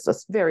who are just a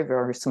very,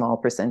 very small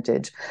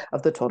percentage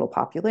of the total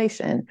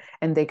population.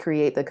 And they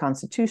create the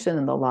Constitution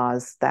and the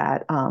laws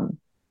that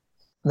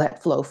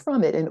flow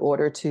from it in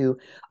order to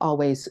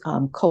always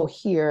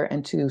cohere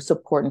and to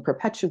support and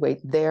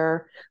perpetuate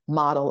their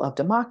model of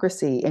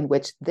democracy, in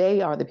which they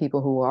are the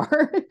people who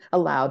are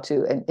allowed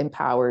to and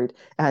empowered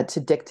to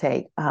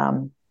dictate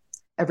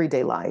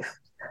everyday life.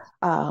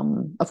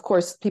 Of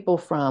course, people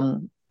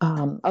from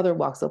other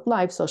walks of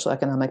life, social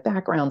economic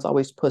backgrounds,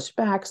 always push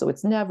back. So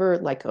it's never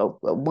like a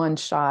one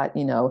shot,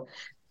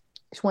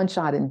 one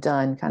shot and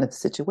done kind of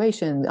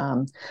situation.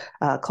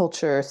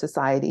 Culture,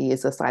 society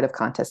is a site of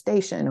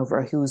contestation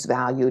over who's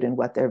valued and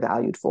what they're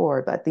valued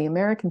for. But the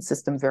American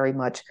system very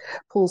much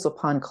pulls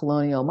upon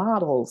colonial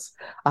models,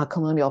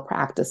 colonial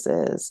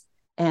practices,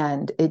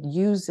 and it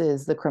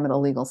uses the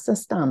criminal legal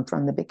system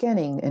from the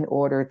beginning in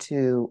order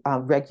to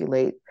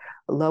regulate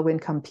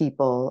low-income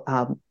people,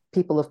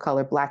 people of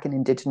color, Black and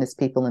Indigenous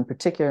people in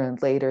particular,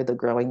 and later the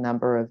growing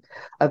number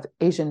of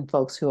Asian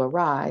folks who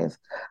arrive.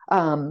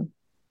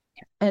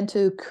 And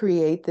to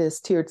create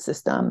this tiered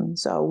system.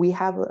 So we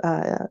have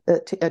a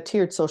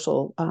tiered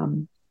social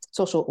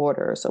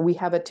order. So we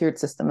have a tiered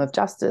system of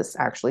justice,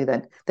 actually,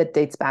 that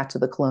dates back to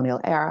the colonial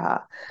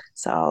era.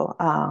 So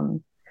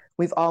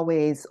we've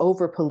always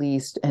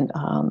over-policed and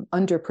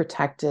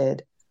underprotected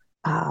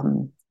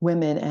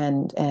women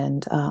and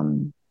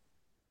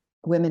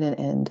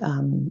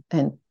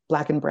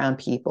Black and brown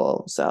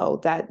people. So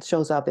that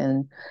shows up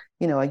in,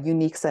 a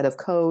unique set of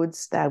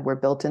codes that were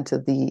built into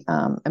the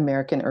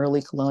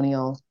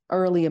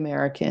early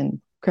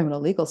American criminal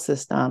legal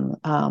system.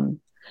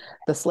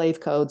 The slave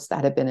codes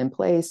that have been in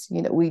place,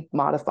 we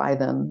modify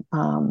them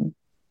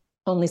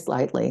only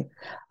slightly,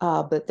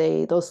 but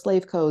those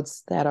slave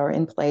codes that are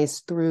in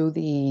place through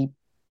the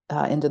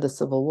into the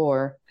Civil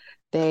War,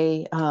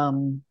 they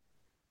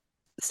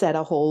set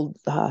a whole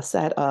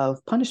set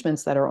of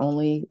punishments that are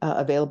only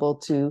available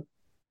to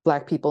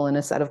Black people, and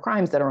a set of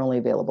crimes that are only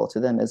available to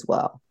them as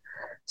well.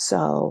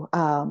 So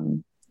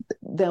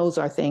those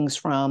are things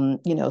from,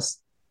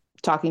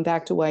 talking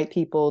back to white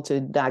people,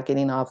 to not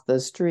getting off the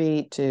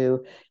street,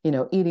 to,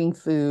 eating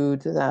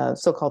food,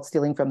 so-called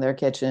stealing from their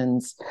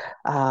kitchens,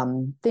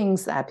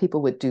 things that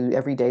people would do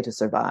every day to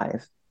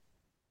survive.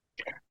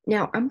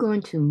 Now, I'm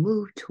going to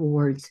move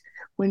towards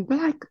when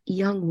Black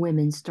young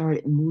women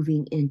started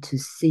moving into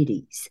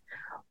cities.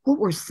 What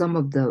were some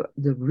of the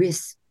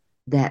risks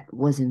that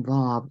was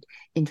involved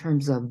in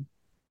terms of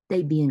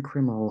they being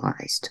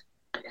criminalized?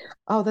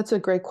 Oh, that's a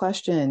great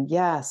question.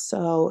 Yeah.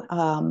 So,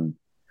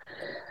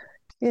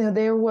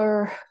 there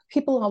were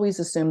people always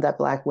assumed that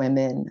Black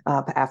women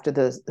after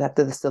the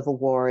Civil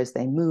War, as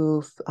they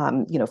move,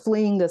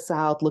 fleeing the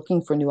South,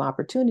 looking for new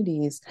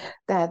opportunities,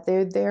 that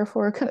they're there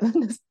for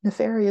kind of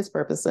nefarious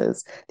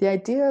purposes. The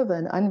idea of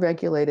an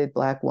unregulated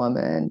Black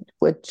woman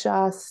would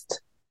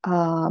just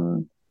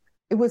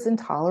it was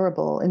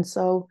intolerable. And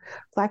so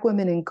Black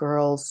women and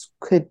girls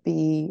could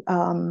be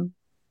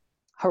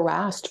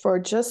harassed for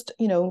just,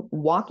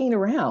 walking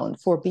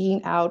around, for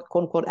being out,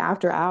 quote unquote,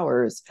 after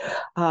hours,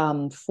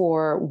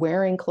 for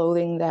wearing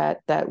clothing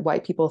that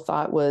white people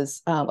thought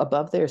was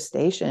above their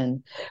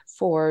station,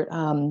 for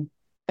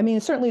I mean,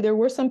 certainly there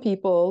were some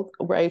people,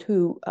 right,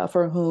 who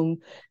for whom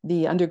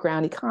the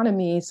underground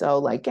economy, so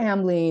like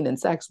gambling and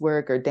sex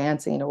work or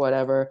dancing or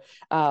whatever,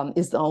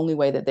 is the only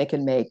way that they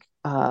can make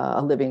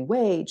a living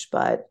wage.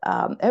 But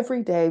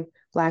everyday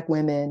Black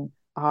women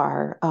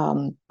are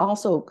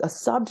also a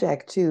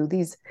subject to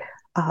these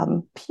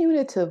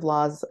punitive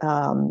laws,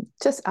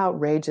 just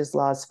outrageous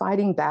laws,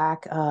 fighting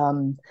back,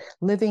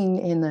 living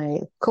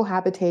in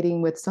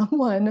cohabitating with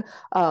someone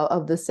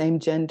of the same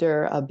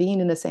gender, being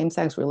in a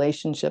same-sex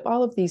relationship.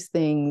 All of these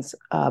things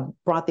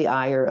brought the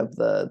ire of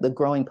the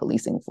growing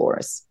policing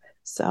force.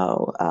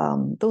 So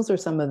those are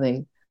some of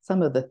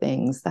the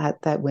things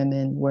that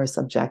women were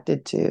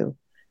subjected to.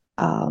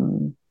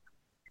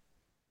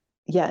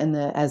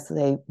 As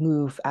they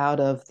move out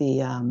of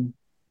the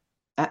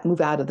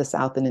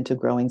South and into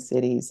growing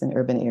cities and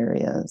urban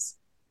areas.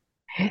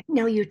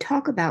 Now, you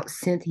talk about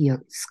Cynthia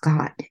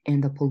Scott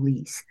and the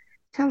police.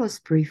 Tell us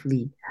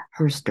briefly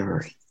her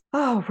story.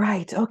 Oh,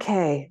 right.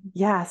 Okay.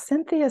 Yeah.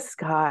 Cynthia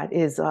Scott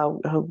is a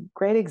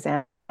great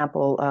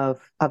example of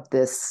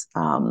this,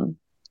 of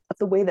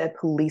the way that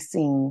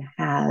policing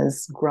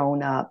has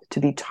grown up to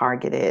be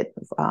targeted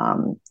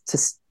to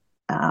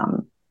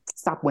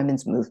stop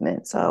women's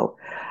movement. So,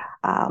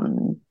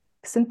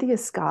 Cynthia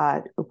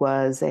Scott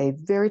was a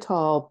very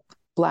tall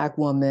Black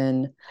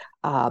woman,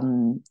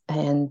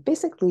 and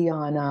basically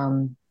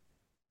on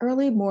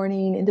early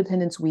morning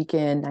Independence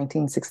Weekend,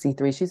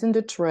 1963, she's in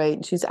Detroit.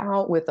 And she's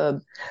out with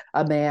a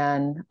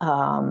man,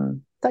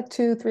 like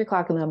 2-3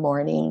 o'clock in the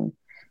morning,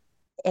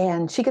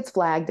 and she gets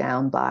flagged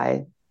down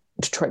by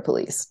Detroit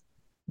police.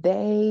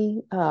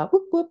 They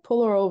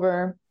pull her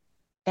over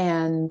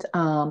and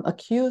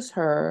accuse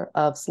her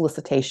of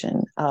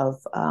solicitation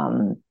of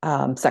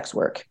sex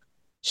work.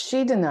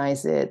 She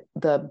denies it.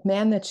 The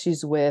man that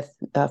she's with,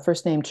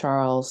 first name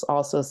Charles,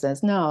 also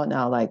says, no,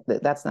 like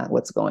that's not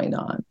what's going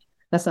on.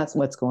 That's not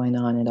what's going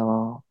on at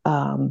all.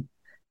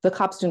 The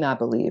cops do not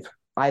believe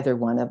either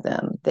one of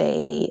them.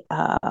 They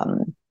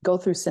go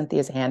through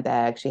Cynthia's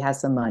handbag. She has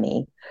some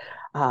money,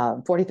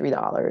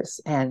 $43.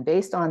 And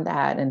based on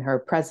that and her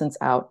presence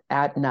out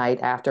at night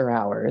after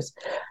hours,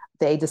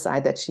 they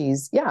decide that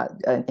she's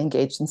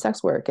engaged in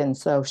sex work. And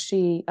so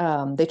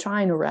they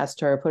try and arrest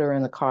her, put her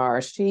in the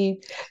car. She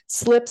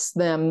slips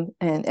them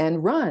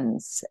and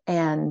runs,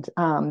 and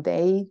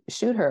they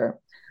shoot her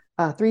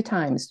 3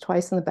 times,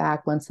 twice in the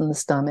back, once in the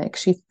stomach.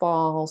 She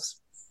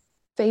falls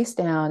face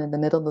down in the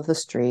middle of the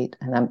street.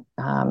 And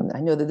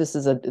I know that this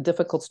is a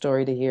difficult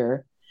story to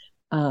hear,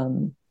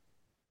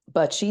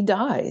 but she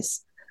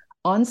dies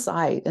on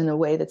site in a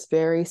way that's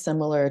very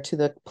similar to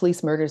the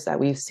police murders that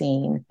we've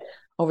seen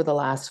over the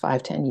last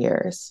 5-10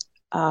 years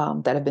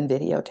that have been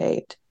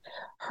videotaped.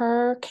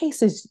 Her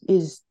case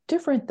is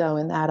different, though,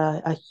 in that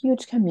a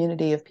huge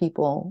community of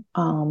people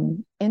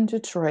in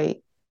Detroit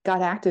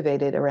got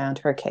activated around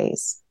her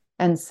case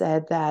and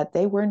said that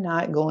they were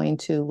not going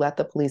to let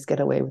the police get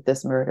away with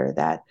this murder,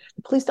 that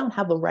the police don't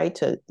have the right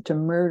to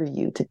murder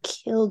you, to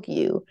kill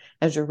you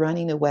as you're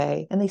running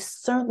away. And they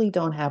certainly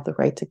don't have the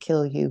right to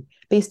kill you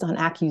based on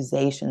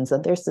accusations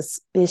and their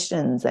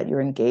suspicions that you're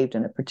engaged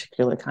in a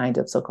particular kind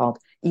of so-called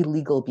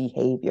illegal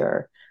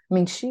behavior. I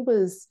mean, she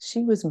was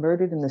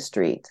murdered in the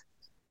street.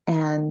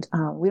 And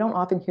we don't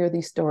often hear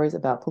these stories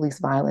about police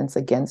violence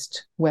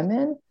against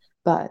women,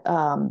 but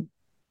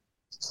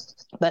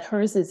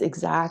hers is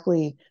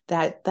exactly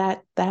that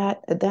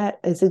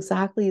is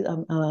exactly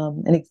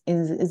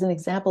is an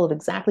example of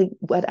exactly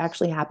what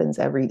actually happens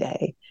every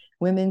day.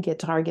 Women get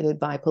targeted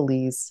by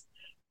police,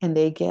 and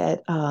they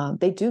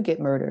do get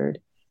murdered.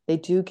 They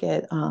do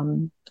get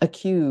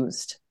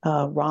accused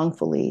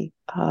wrongfully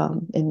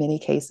in many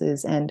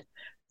cases. And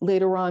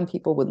later on,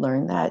 people would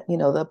learn that,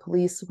 the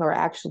police are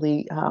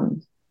actually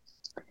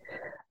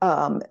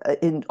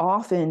and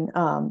often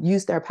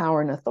use their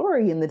power and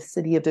authority in the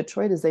city of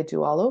Detroit, as they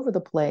do all over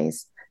the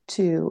place,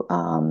 to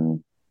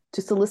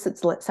solicit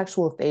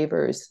sexual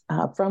favors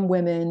from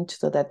women,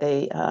 so that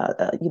they,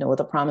 with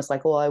a promise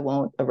like, "Oh, I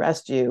won't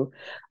arrest you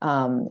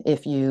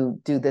if you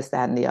do this,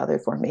 that, and the other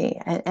for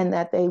me," and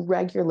that they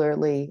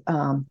regularly,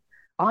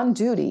 on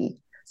duty,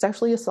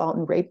 sexually assault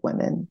and rape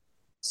women.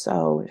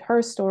 So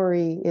her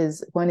story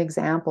is one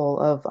example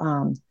of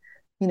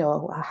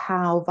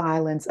how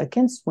violence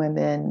against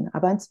women,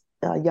 against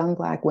young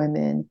Black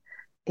women,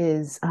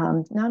 is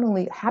not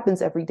only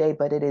happens every day,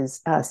 but it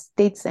is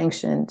state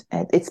sanctioned.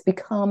 And it's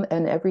become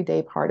an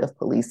everyday part of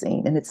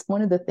policing. And it's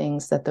one of the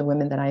things that the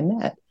women that I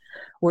met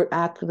were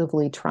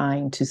actively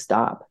trying to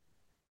stop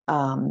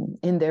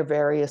in their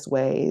various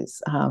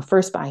ways,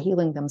 first by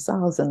healing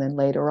themselves, and then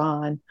later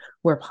on,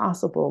 where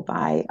possible,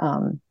 by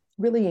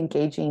really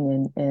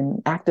engaging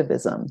in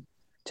activism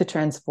to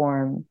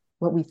transform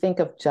what we think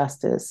of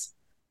justice,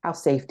 how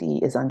safety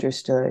is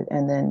understood,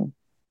 and then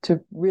to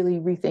really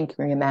rethink,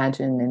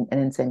 reimagine, and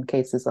in some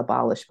cases,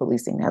 abolish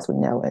policing as we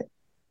know it.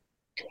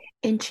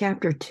 In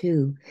chapter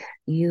 2,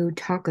 you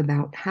talk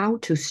about how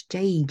to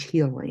stage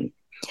healing.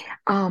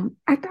 I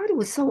thought it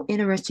was so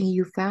interesting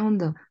you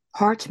found the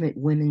Parchment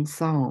Women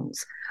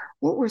songs.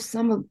 What were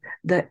some of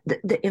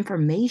the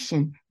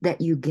information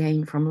that you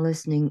gained from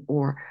listening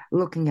or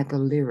looking at the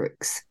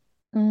lyrics?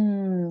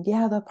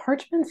 Yeah, the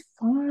Parchment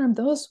Farm,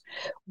 those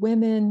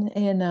women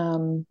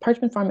in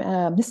Parchment Farm,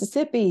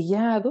 Mississippi,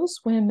 yeah, those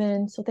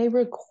women, so they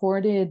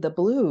recorded the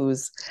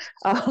blues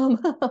um,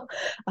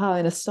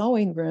 in a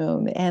sewing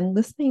room and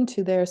listening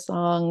to their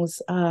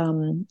songs,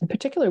 in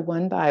particular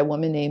one by a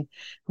woman named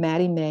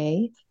Maddie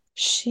Mae.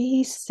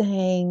 She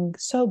sang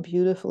so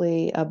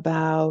beautifully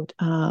about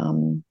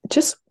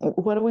just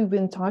what we've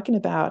been talking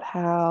about,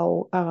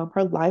 how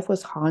her life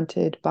was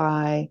haunted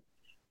by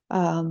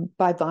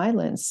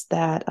violence.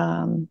 That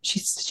she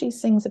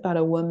sings about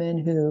a woman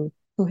who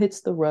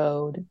hits the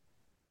road.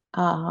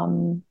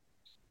 Um,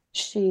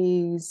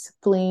 she's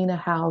fleeing a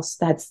house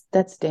that's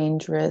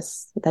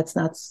dangerous, that's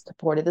not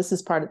supported. This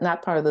is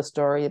not part of the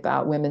story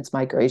about women's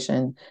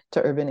migration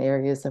to urban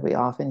areas that we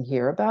often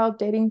hear about,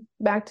 dating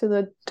back to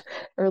the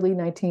early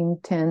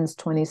 1910s,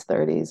 20s,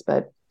 30s.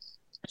 But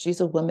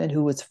she's a woman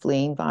who was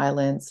fleeing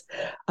violence.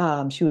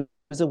 She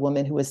was a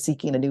woman who was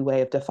seeking a new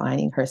way of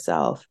defining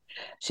herself.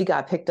 She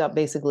got picked up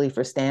basically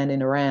for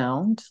standing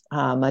around,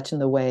 much in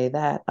the way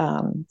that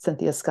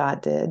Cynthia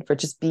Scott did, for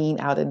just being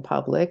out in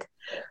public.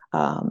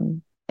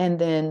 And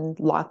then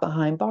locked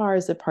behind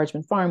bars at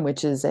Parchment Farm,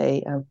 which is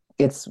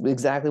it's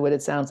exactly what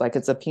it sounds like.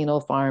 It's a penal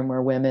farm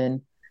where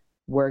women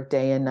work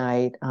day and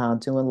night,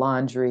 doing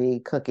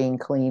laundry, cooking,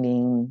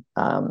 cleaning,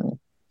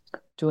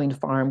 doing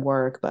farm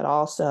work, but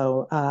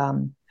also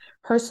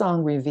her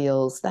song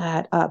reveals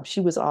that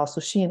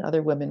she and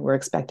other women were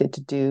expected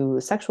to do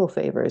sexual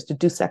favors, to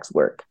do sex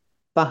work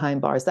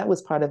behind bars. That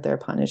was part of their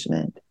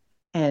punishment.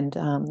 And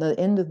the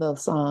end of the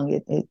song,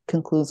 it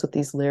concludes with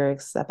these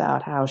lyrics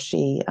about how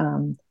she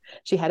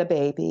had a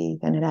baby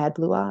and it had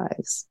blue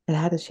eyes.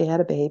 She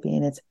had a baby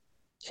and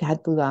she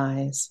had blue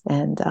eyes.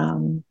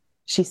 And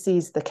she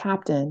sees the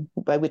captain,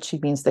 by which she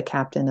means the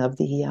captain of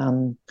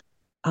the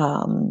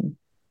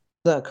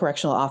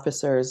correctional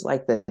officers,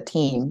 like the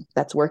team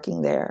that's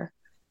working there,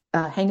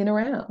 hanging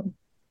around.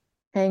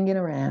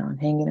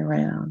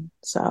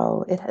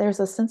 So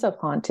there's a sense of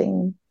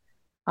haunting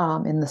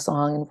in the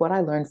song. And what I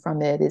learned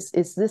from it is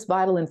this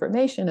vital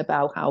information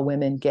about how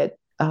women get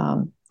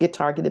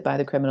targeted by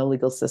the criminal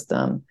legal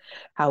system,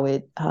 how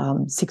it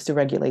seeks to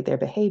regulate their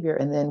behavior,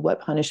 and then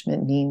what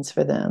punishment means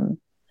for them.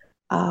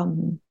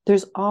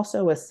 There's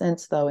also a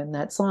sense, though, in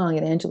that song,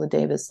 and Angela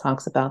Davis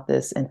talks about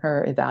this in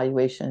her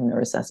evaluation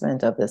or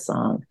assessment of this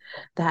song,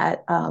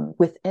 that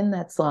within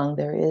that song,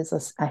 there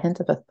is a hint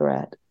of a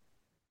threat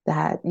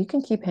that you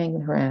can keep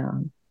hanging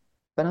around,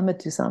 but I'm going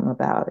to do something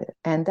about it.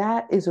 And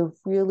that is a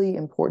really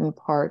important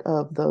part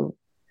of the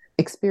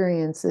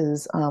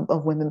experiences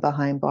of women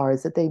behind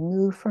bars, that they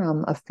move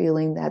from a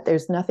feeling that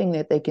there's nothing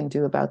that they can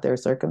do about their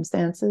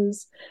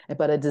circumstances,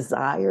 but a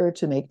desire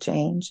to make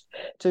change,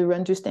 to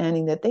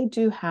understanding that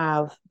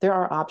there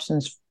are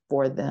options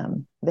for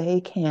them.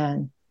 They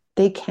can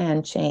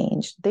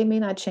change. They may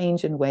not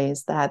change in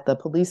ways that the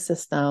police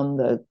system,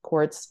 the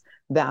courts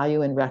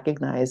value and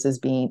recognize as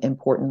being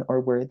important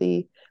or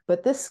worthy,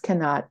 but this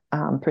cannot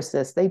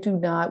persist. They do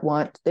not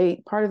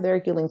part of their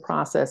healing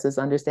process is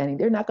understanding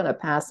they're not going to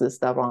pass this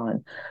stuff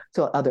on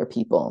to other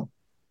people.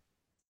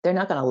 They're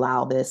not going to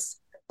allow this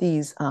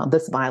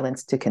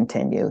violence to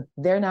continue.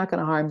 They're not going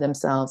to harm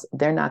themselves.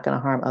 They're not going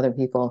to harm other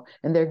people,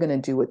 and they're going to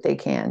do what they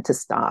can to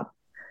stop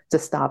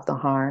the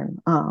harm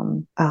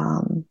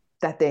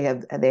that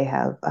they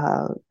have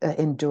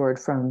endured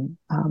from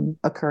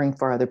occurring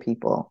for other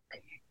people.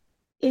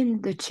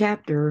 In the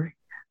chapter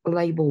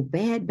labeled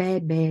Bad,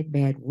 Bad, Bad,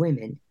 Bad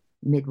Women,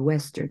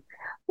 Midwestern,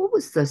 what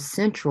was the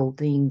central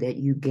thing that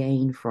you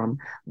gained from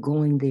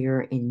going there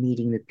and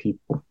meeting the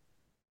people?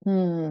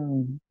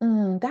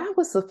 That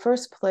was the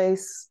first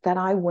place that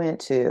I went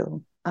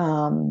to.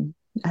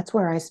 That's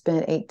where I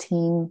spent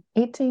 18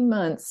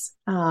 months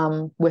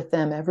with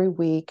them every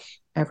week,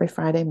 every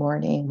Friday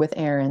morning with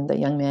Aaron, the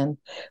young man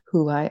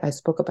who I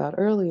spoke about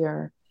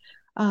earlier.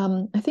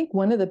 I think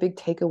one of the big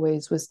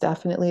takeaways was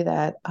definitely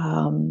that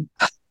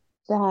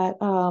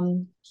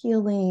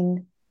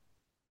healing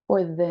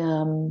for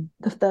them.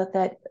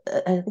 That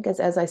I think,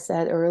 as I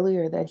said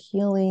earlier, that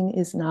healing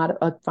is not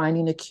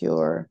finding a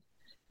cure.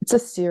 It's a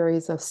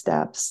series of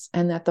steps,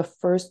 and that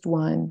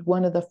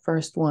one of the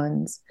first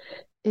ones,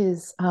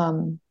 is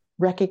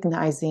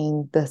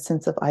recognizing the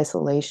sense of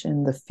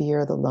isolation, the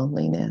fear, the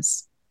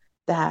loneliness.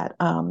 That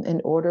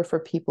in order for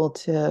people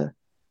to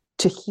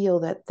heal,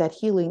 that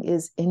healing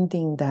is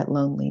ending that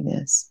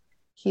loneliness.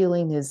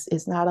 Healing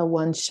is not a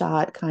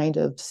one-shot kind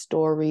of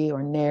story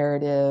or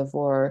narrative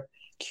or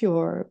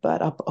cure,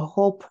 but a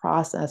whole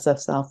process of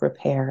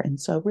self-repair. And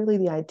so really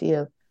the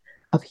idea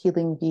of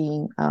healing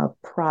being a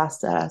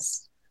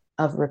process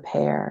of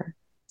repair,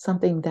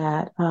 something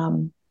that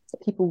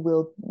people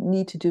will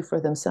need to do for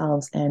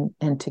themselves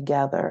and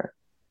together.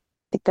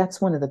 I think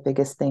that's one of the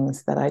biggest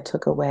things that I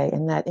took away,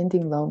 and that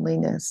ending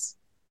loneliness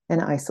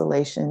and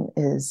isolation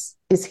is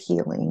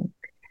healing.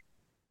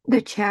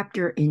 The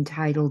chapter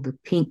entitled The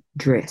Pink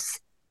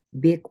Dress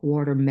Big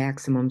Water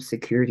Maximum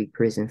Security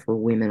Prison for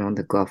Women on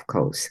the Gulf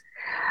Coast.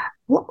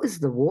 What was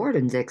the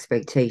warden's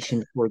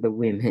expectation for the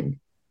women?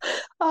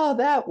 Oh,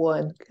 that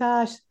one.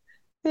 Gosh,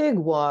 Big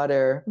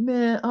Water,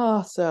 man.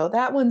 Oh, so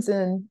that one's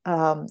in,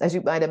 as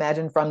you might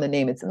imagine from the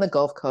name, it's in the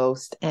Gulf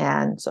Coast,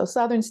 and so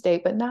southern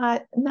state, but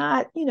not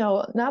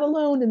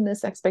alone in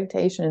this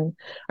expectation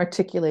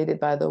articulated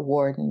by the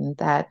warden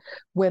that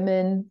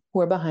women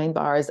who are behind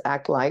bars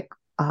act like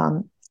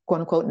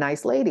quote unquote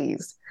nice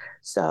ladies.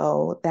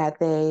 So that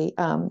they,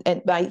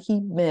 and by he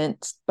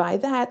meant by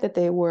that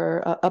they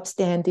were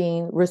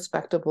upstanding,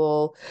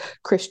 respectable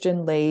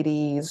Christian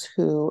ladies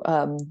who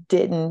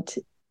didn't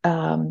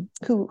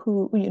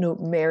who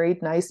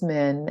married nice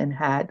men and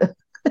had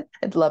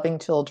had loving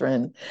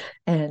children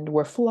and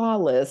were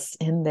flawless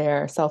in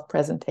their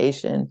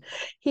self-presentation.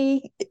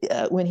 He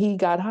when he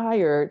got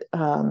hired,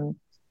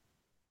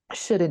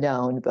 should have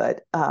known,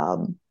 but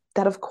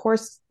that of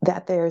course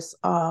that there's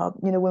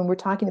when we're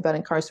talking about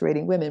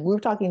incarcerating women, we're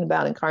talking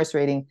about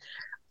incarcerating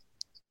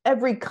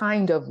every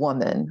kind of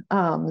woman.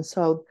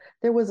 So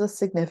there was a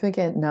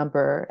significant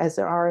number, as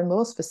there are in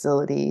most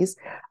facilities,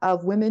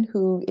 of women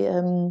who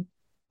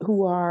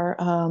are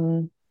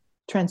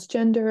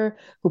transgender,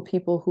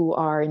 people who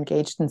are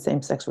engaged in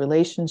same-sex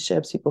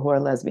relationships, people who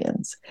are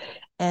lesbians.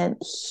 And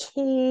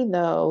he,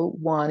 though,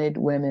 wanted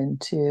women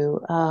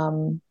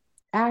to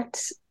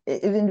act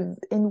in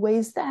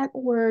ways that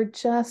were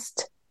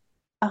just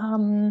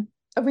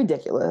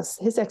ridiculous.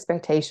 His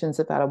expectations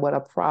about what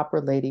a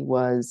proper lady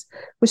was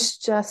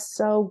just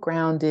so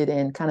grounded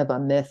in kind of a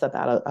myth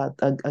about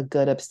a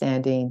good,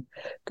 upstanding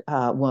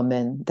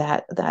woman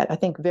that I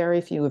think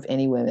very few, if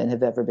any, women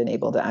have ever been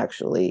able to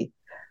actually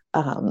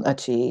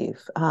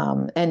achieve.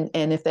 And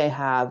if they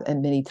have,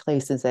 in many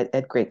places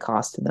at great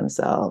cost to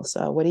themselves.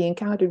 So what he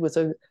encountered was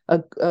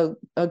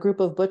a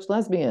group of butch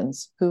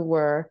lesbians who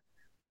were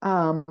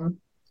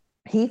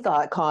he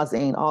thought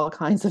causing all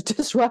kinds of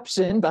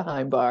disruption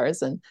behind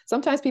bars. And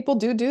sometimes people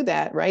do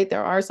that, right?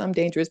 There are some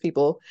dangerous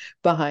people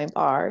behind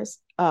bars.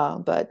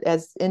 But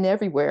as in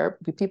everywhere,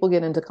 people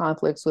get into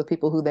conflicts with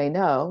people who they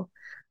know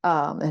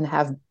and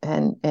have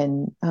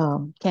and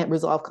can't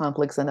resolve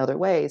conflicts in other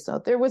ways. So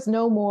there was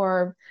no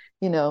more,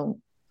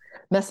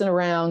 messing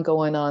around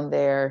going on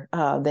there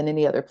than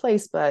any other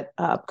place. But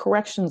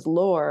corrections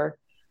lore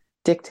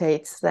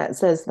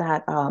says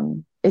that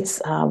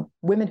it's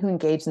women who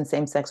engage in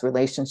same-sex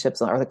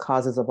relationships are the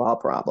causes of all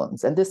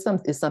problems. And this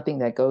is something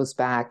that goes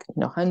back,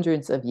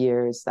 hundreds of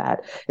years,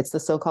 that it's the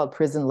so-called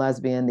prison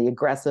lesbian, the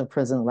aggressive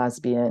prison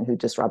lesbian who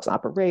disrupts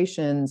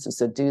operations, who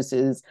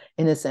seduces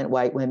innocent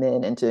white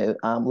women into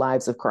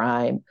lives of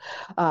crime.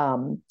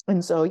 And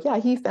so,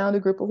 he found a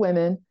group of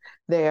women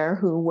there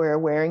who were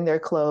wearing their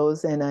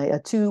clothes in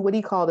what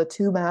he called a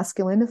too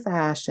masculine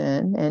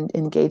fashion and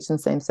engaged in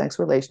same-sex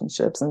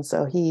relationships. And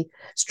so he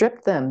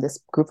stripped them, this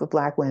group of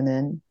Black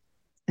women,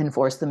 and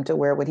forced them to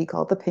wear what he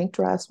called the pink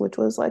dress, which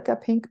was like a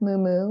pink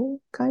muumuu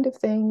kind of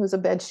thing. It was a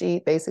bed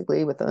sheet,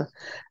 basically, with a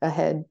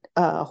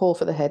hole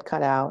for the head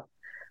cut out.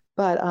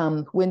 But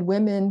when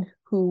women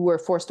who were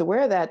forced to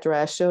wear that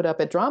dress showed up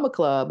at drama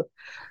club,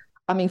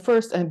 I mean,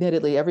 first,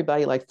 admittedly,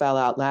 everybody fell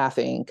out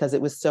laughing because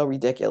it was so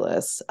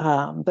ridiculous.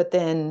 But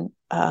then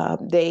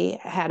they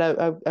had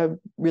a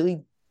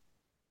really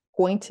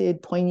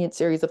poignant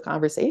series of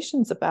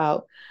conversations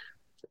about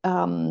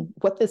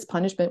what this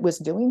punishment was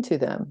doing to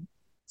them.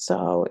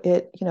 So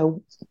it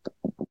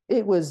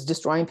was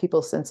destroying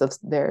people's sense of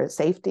their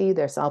safety,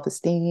 their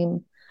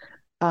self-esteem.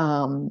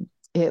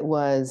 It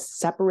was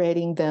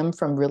separating them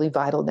from really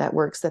vital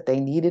networks that they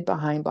needed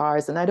behind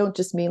bars. And I don't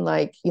just mean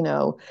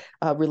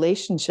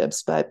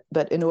relationships, but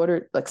in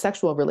order,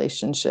 sexual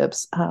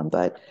relationships.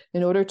 But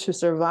in order to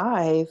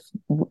survive,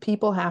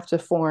 people have to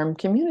form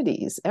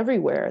communities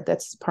everywhere.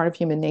 That's part of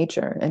human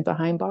nature. And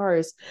behind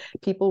bars,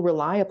 people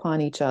rely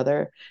upon each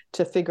other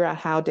to figure out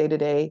how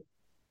day-to-day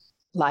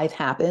life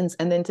happens,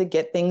 and then to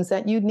get things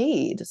that you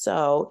need.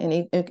 So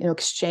in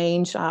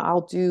exchange,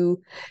 I'll do,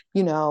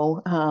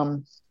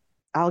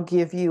 I'll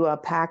give you a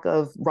pack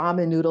of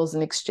ramen noodles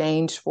in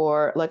exchange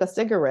for a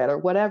cigarette or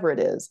whatever it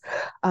is.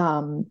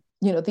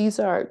 These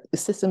are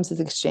systems of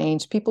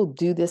exchange. People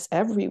do this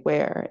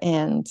everywhere.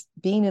 And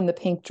being in the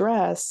pink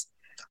dress,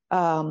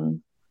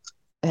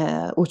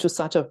 which was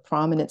such a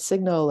prominent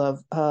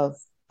signal of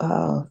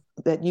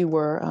that you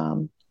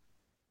were,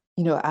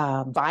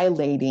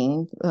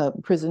 violating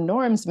prison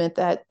norms, meant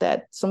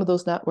that some of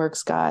those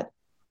networks got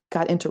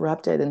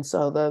interrupted. And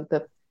so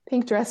the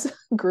pink dress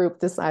group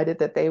decided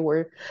that they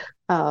were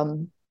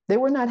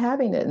not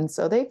having it. And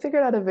so they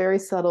figured out a very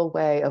subtle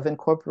way of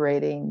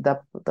incorporating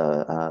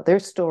their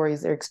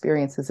stories, their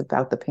experiences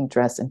about the pink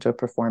dress into a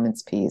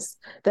performance piece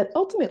that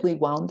ultimately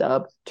wound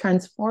up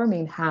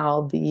transforming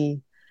how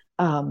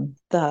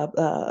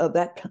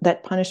that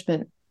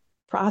punishment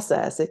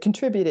process, it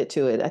contributed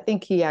to it. I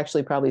think he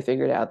actually probably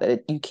figured out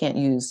that you can't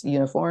use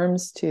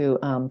uniforms to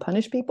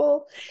punish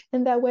people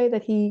in that way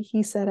that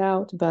he set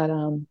out.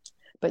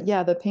 But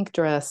yeah, the pink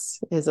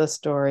dress is a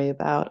story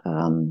about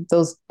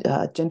those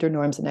gender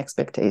norms and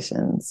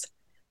expectations,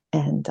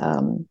 and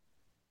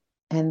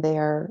and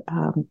their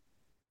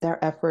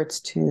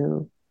efforts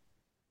to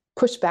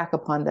push back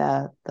upon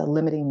the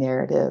limiting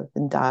narrative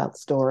and dialed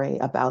story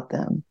about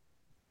them,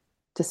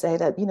 to say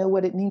that,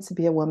 what it means to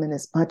be a woman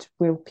is much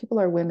where people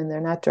are women, they're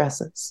not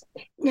dresses.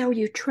 Now,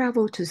 you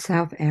traveled to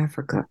South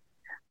Africa.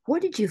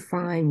 What did you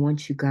find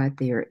once you got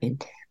there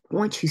and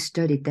once you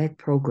studied that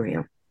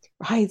program?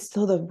 Right.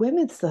 So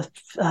the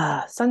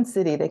Sun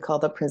City, they call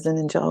the prison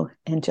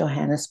in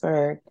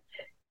Johannesburg.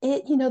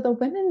 The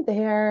women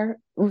there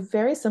were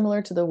very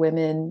similar to the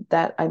women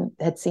that I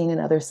had seen in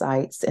other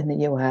sites in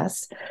the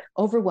US.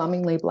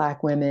 Overwhelmingly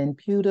Black women,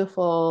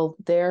 beautiful,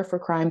 there for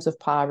crimes of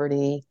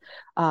poverty.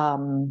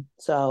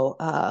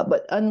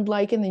 But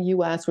unlike in the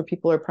US, where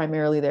people are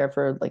primarily there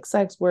for like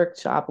sex work,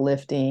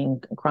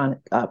 shoplifting, chronic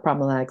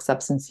problematic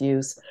substance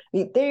use,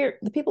 the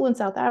people in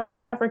South Africa,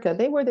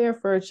 they were there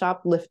for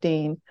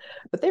shoplifting,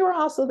 but they were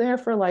also there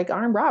for like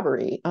armed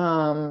robbery.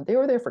 They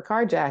were there for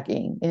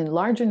carjacking in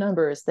larger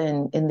numbers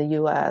than in the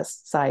US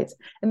sites.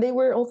 And they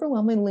were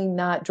overwhelmingly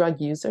not drug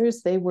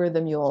users. They were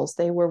the mules.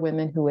 They were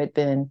women who had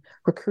been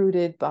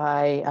recruited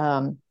by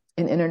an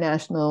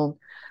international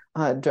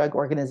drug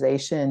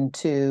organization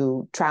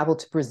to travel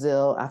to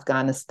Brazil,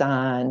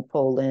 Afghanistan,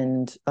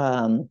 Poland,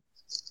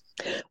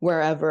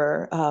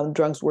 wherever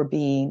drugs were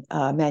being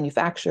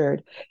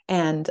manufactured.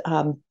 And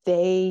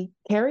they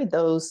carried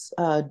those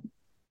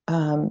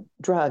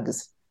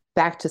drugs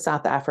back to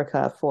South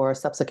Africa for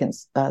subsequent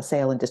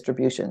sale and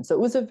distribution. So it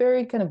was a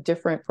very kind of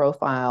different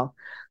profile.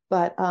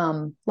 But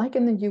like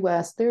in the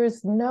US, there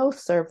is no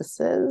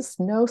services,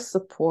 no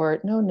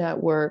support, no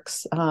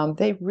networks.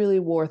 They really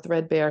wore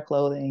threadbare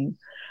clothing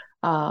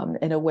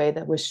in a way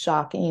that was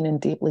shocking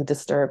and deeply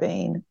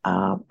disturbing.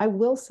 I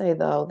will say,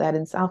 though, that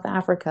in South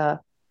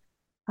Africa,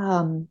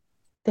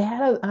 they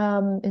had,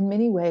 in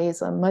many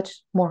ways, a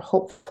much more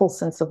hopeful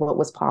sense of what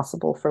was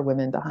possible for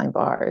women behind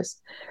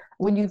bars.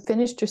 When you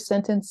finished your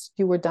sentence,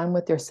 you were done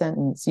with your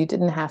sentence. You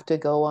didn't have to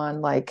go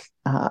on like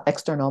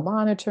external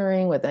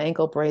monitoring with an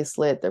ankle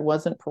bracelet. There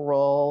wasn't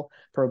parole,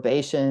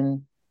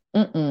 probation.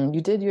 You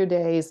did your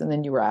days and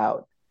then you were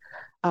out.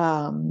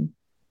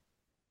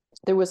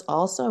 There was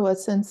also a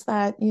sense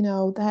that, it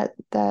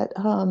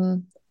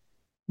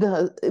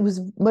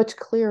was much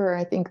clearer,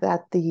 I think,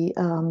 that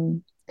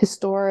the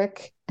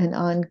historic and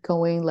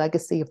ongoing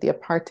legacy of the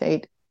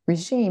apartheid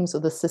regime, so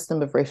the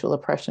system of racial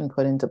oppression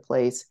put into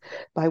place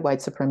by white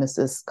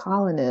supremacist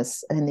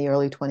colonists in the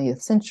early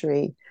 20th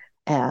century,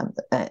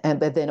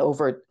 but then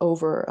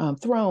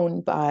overthrown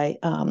by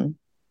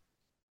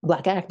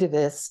Black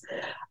activists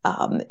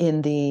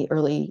in the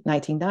early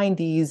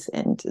 1990s,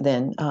 and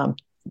then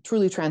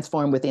truly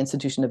transformed with the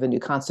institution of a new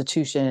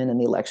constitution and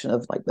the election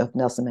of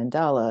Nelson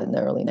Mandela in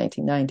the early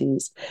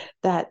 1990s,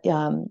 that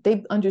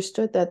they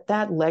understood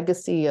that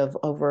legacy of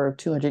over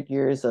 200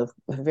 years of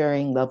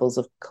varying levels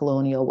of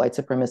colonial white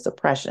supremacist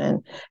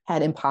oppression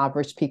had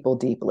impoverished people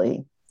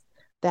deeply.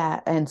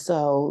 And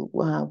so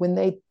when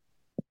they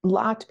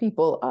locked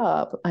people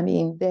up, I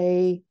mean,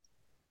 there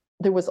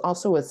was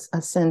also a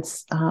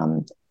sense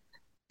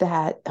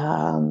that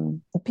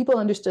people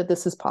understood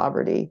this is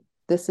poverty.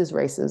 This is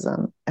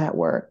racism at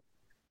work.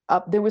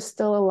 There was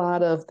still a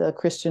lot of the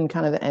Christian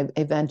kind of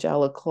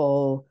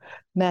evangelical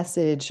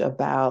message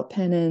about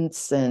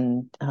penance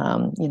and,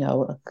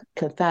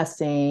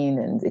 confessing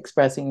and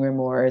expressing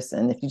remorse.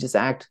 And if you just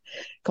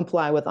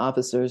comply with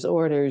officers'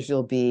 orders,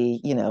 you'll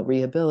be,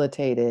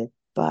 rehabilitated.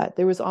 But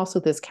there was also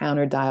this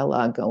counter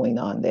dialogue going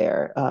on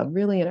there,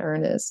 really in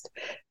earnest,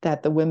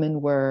 that the women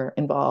were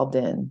involved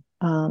in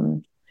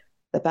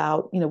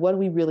about, what do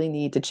we really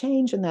need to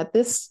change, and that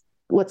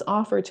what's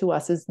offered to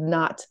us is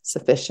not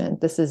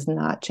sufficient. This is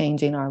not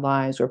changing our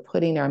lives. We're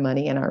putting our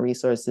money and our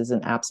resources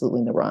in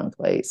absolutely the wrong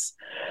place.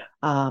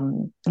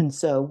 And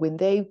so when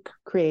they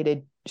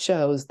created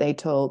shows, they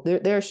told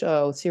their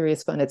show,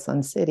 Serious Fun at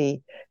Sun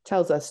City,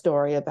 tells a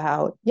story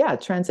about,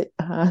 transatlantic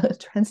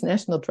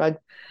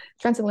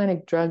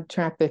drug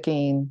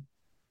trafficking,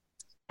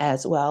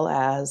 as well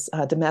as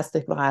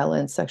domestic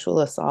violence, sexual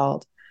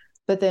assault,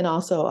 but then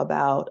also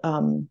about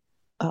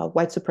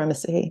white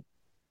supremacy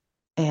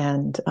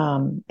and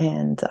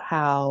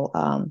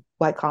how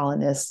white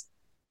colonists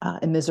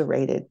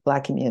immiserated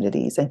Black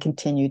communities and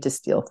continued to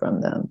steal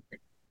from them.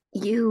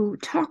 You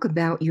talk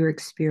about your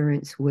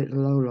experience with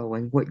Lolo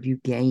and what you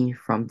gained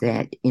from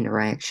that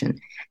interaction.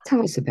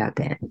 Tell us about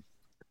that.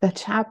 The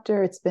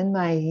chapter, It's Been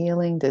My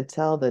Healing to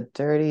Tell the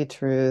Dirty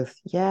Truth.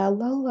 Yeah,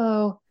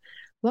 Lolo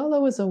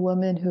was a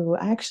woman who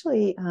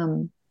actually,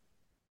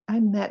 I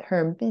met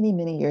her many,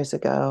 many years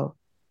ago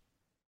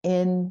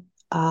in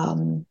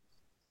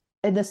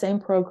the same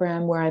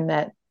program where I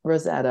met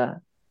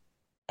Rosetta.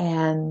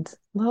 And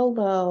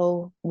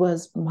Lolo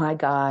was my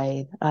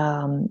guide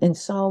in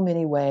so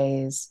many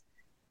ways,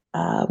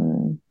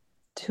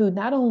 to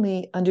not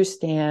only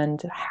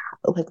understand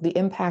the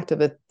impact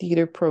of a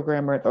theater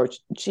program, or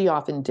she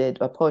often did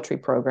poetry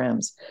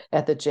programs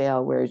at the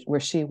jail where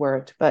she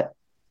worked, but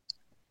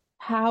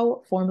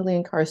how formerly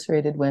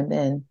incarcerated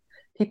women,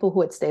 people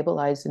who had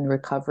stabilized in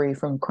recovery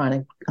from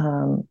chronic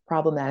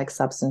problematic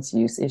substance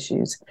use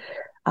issues,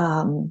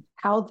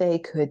 how they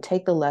could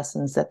take the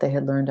lessons that they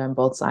had learned on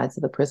both sides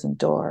of the prison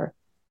door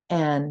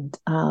and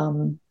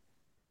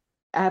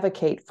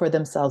advocate for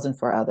themselves and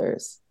for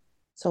others.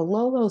 So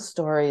Lolo's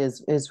story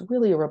is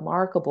really a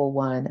remarkable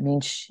one. I mean,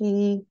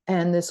 she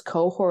and this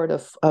cohort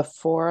of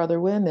 4 other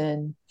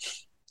women,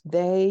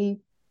 they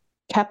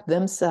kept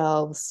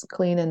themselves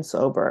clean and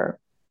sober.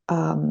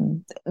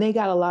 They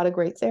got a lot of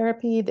great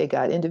therapy. They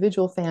got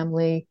individual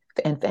family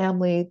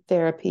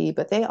therapy,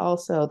 but they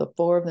also, the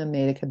 4 of them,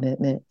 made a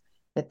commitment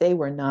that they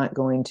were not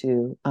going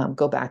to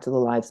go back to the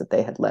lives that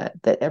they had led,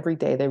 that every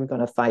day they were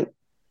going to fight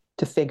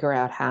to figure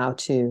out how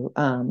to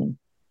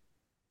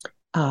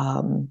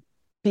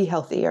be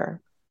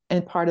healthier.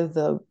 And part of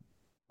the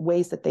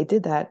ways that they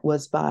did that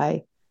was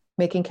by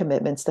making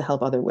commitments to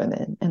help other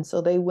women. And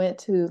so they went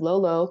to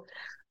Lolo,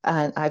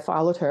 and I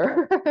followed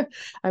her.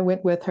 I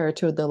went with her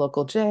to the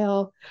local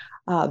jail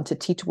to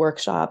teach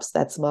workshops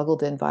that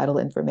smuggled in vital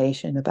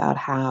information about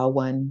how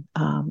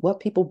what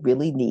people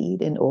really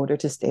need in order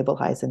to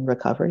stabilize in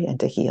recovery and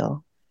to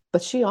heal.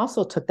 But she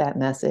also took that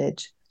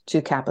message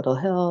to Capitol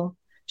Hill.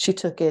 She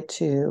took it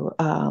to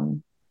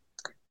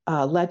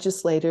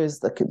legislators,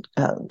 the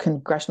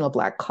Congressional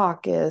Black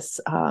Caucus.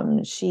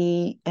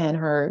 She and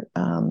her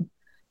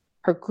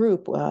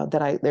group,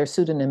 their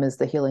pseudonym is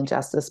the Healing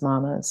Justice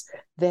Mamas.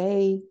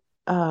 They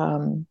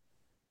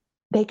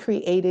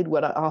created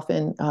what are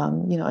often,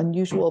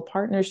 unusual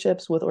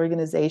partnerships with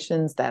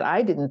organizations that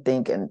I didn't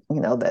think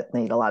that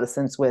made a lot of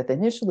sense with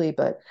initially.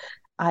 But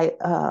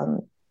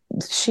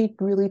she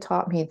really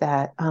taught me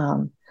that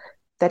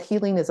that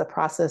healing is a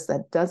process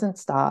that doesn't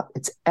stop.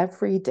 It's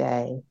every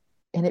day.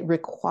 And it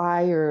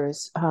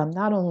requires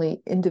not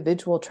only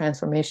individual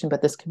transformation,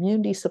 but this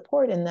community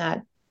support, in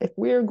that if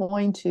we're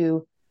going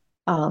to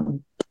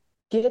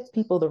get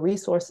people the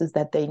resources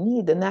that they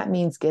need, then that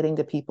means getting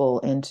to people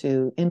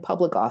in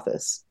public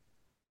office.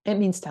 It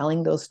means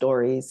telling those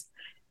stories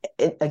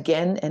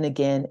again and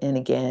again and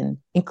again,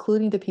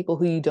 including to people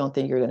who you don't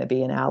think you're going to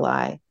be an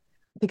ally,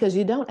 because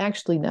you don't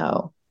actually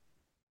know.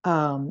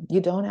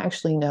 You don't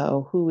actually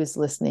know who is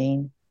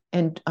listening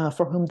and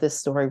for whom this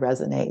story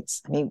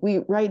resonates. I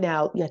mean, right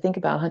now, I think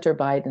about Hunter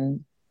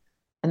Biden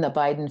and the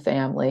Biden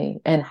family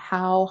and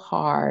how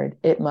hard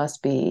it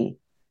must be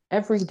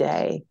every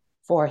day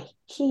for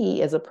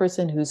he, as a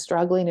person who's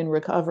struggling in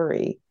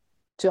recovery,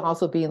 to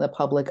also be in the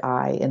public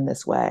eye in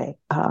this way.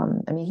 I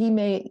mean,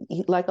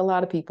 he, like a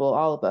lot of people,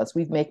 all of us,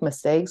 we make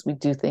mistakes, we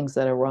do things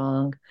that are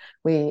wrong,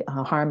 we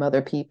harm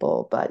other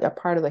people, but a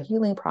part of the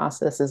healing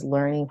process is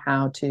learning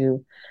how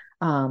to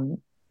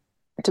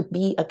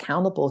be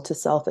accountable to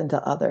self and to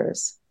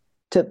others,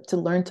 to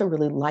learn to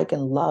really like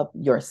and love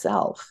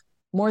yourself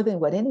more than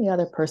what any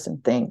other person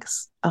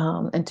thinks,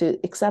 and to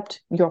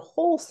accept your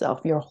whole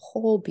self, your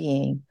whole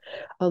being.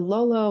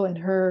 Lolo and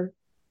her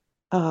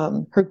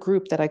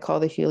group that I call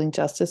the Healing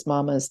Justice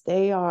Mamas,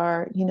 they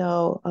are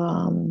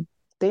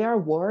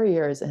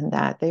warriors in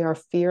that they are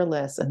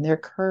fearless, and their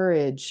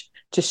courage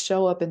to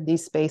show up in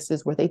these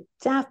spaces where they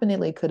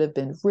definitely could have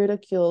been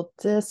ridiculed,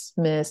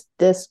 dismissed,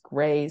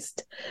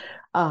 disgraced,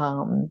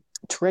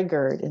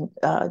 triggered, and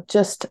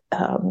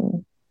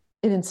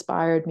it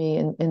inspired me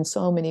in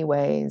so many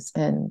ways,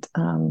 and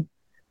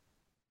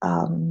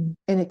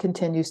it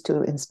continues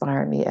to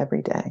inspire me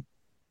every day.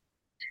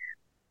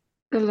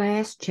 The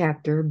last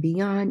chapter,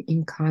 Beyond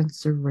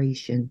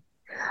Incarceration.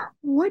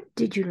 What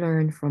did you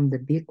learn from the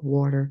Big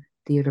Water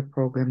Theater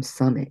Program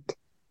Summit?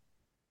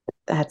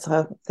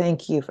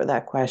 Thank you for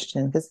that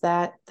question, because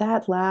that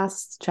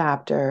last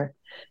chapter,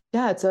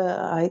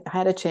 I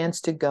had a chance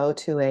to go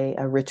to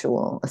a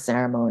ritual, a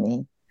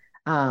ceremony,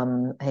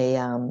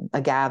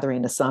 a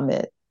gathering, a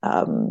summit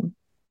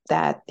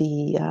that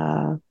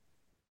the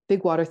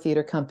Big Water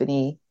Theater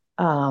Company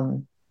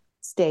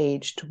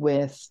staged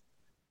with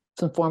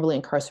some formerly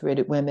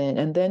incarcerated women,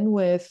 and then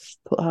with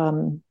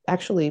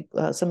actually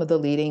some of the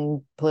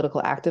leading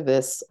political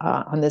activists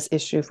on this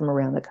issue from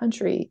around the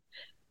country.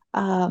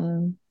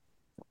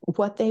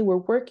 What they were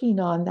working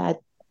on, that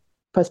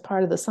was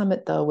part of the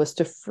summit, though, was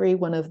to free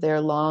one of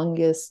their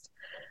longest,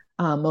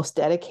 most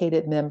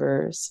dedicated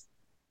members,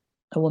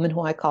 a woman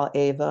who I call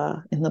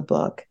Ava in the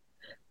book.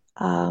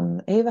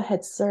 Ava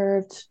had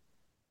served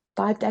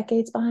 5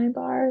 decades behind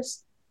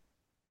bars.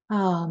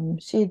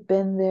 She'd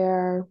been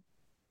there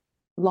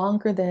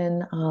longer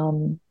than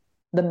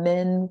the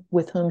men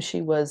with whom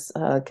she was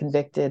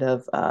convicted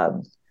of.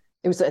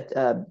 It was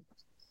a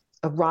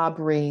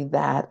robbery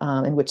that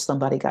in which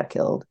somebody got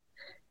killed,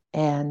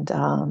 and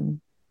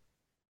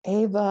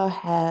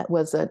Ava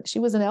she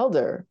was an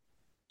elder.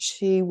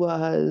 She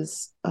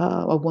was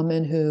a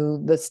woman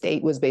who the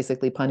state was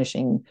basically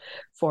punishing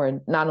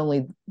for not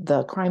only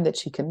the crime that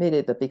she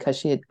committed, but because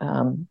she'd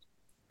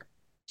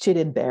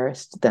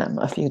embarrassed them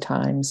a few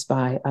times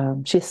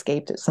she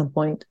escaped at some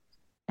point,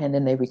 and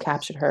then they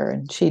recaptured her,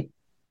 and she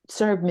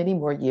served many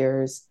more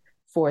years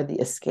for the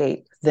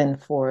escape than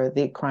for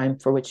the crime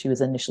for which she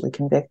was initially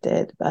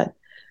convicted. But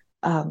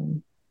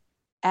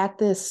at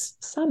this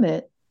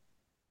summit,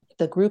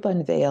 the group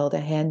unveiled a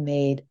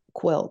handmade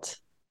quilt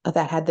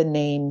that had the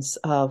names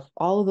of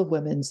all of the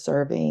women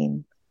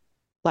serving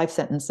life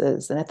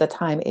sentences. And at the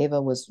time,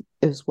 Ava was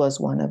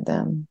one of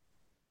them.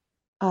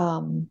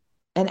 And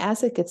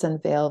as it gets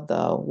unveiled,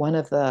 though, one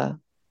of the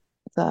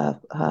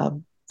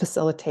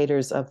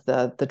facilitators of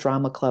the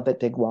drama club at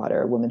Big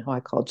Water, a woman who I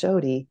call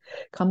Jody,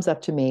 comes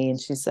up to me and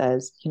she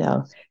says,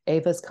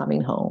 Ava's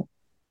coming home.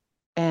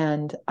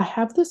 And I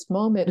have this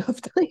moment of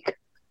like,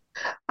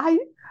 I'm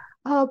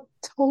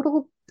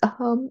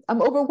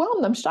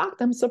overwhelmed. I'm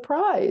shocked. I'm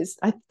surprised.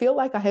 I feel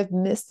like I have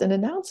missed an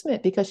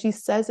announcement because she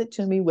says it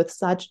to me with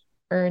such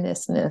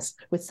earnestness,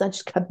 with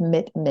such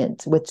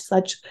commitment, with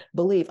such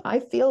belief. I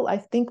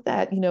think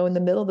that, in the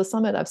middle of the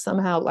summit,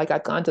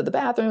 I've gone to the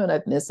bathroom and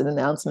I've missed an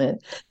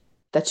announcement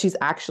that she's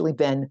actually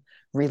been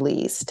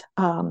released.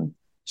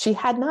 She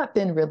had not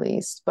been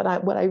released,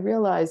 but what I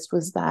realized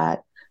was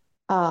that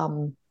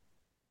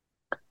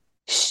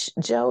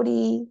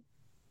Jody,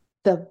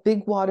 the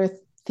Big Water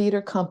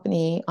Theater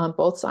Company on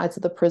both sides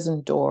of the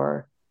prison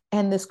door,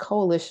 and this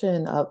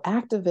coalition of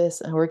activists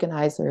and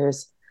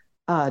organizers,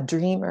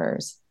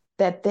 dreamers,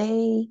 that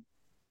they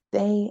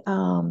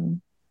not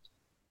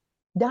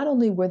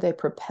only were they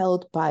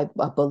propelled by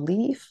a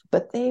belief,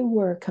 but they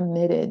were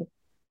committed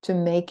to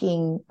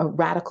making a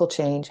radical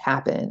change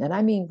happen. And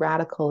I mean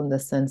radical in the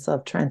sense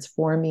of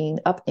transforming,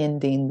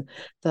 upending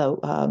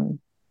the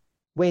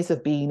ways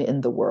of being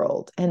in the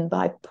world. And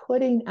by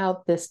putting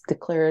out this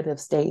declarative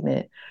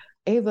statement,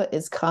 Ava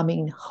is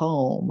coming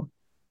home,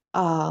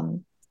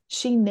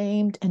 she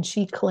named and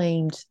she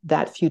claimed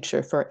that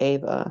future for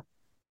Ava.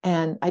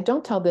 And I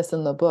don't tell this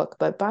in the book,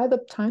 but by the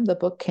time the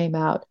book came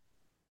out,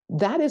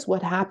 that is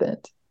what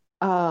happened.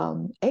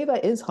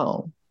 Ava is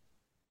home.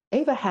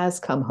 Ava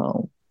has come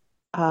home.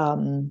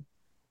 And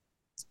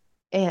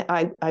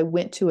I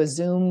went to a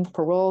Zoom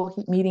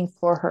parole meeting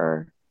for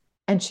her,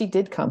 and she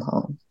did come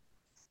home.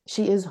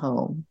 She is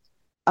home.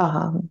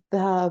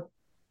 The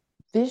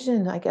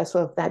vision, I guess,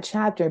 of that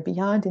chapter,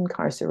 Beyond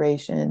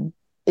Incarceration,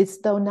 it's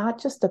though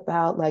not just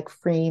about like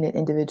freeing an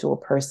individual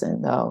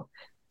person, though.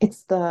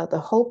 It's the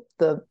hope,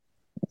 at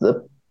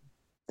the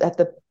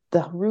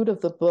root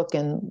of the book,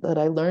 and that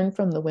I learned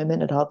from the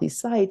women at all these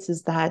sites,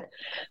 is that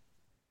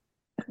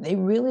they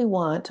really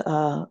want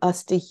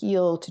us to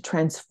heal, to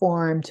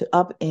transform, to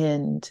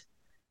upend,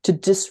 to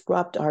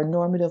disrupt our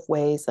normative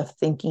ways of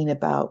thinking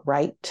about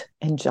right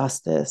and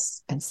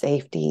justice and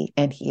safety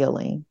and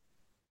healing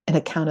and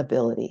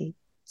accountability,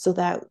 so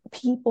that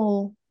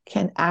people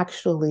can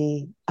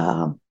actually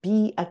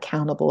be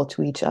accountable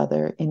to each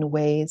other in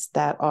ways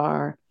that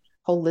are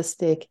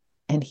holistic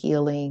and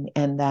healing,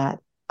 and that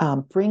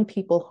bring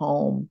people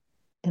home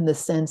in the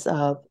sense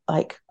of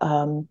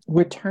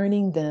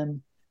returning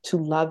them to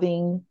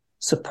loving,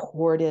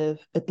 supportive,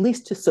 at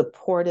least to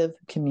supportive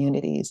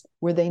communities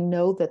where they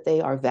know that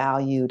they are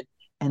valued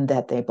and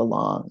that they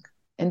belong.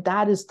 And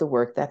that is the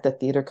work that the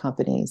theater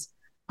companies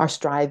are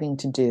striving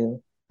to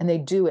do. And they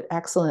do it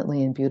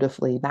excellently and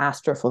beautifully,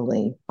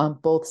 masterfully on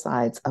both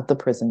sides of the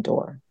prison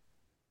door.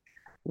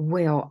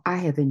 Well, I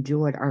have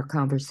enjoyed our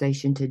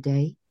conversation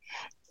today.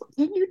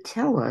 Can you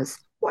tell us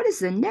what is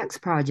the next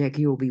project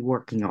you'll be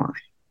working on?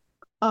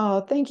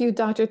 Oh, thank you,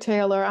 Dr.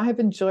 Taylor. I've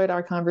enjoyed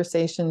our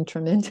conversation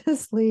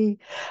tremendously.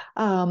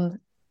 The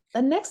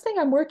next thing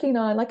I'm working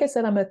on, like I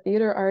said, I'm a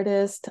theater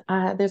artist.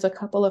 There's a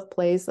couple of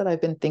plays that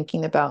I've been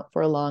thinking about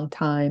for a long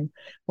time.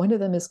 One of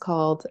them is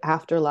called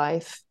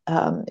Afterlife.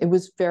 It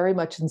was very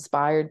much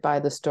inspired by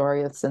the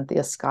story of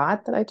Cynthia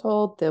Scott that I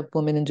told, the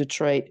woman in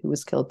Detroit who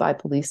was killed by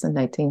police in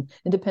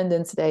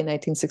Independence Day,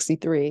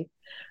 1963.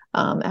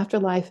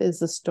 Afterlife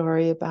is a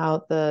story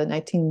about the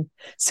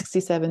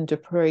 1967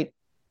 Detroit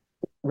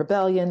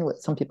rebellion,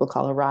 what some people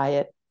call a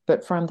riot,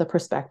 but from the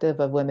perspective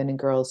of women and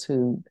girls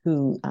who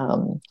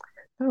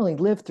not only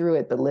lived through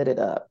it, but lit it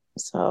up.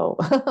 So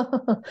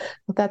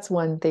that's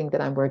one thing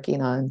that I'm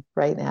working on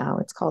right now.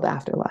 It's called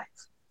Afterlife.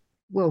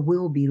 Well,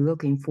 we'll be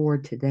looking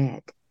forward to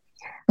that.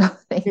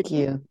 Thank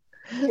you.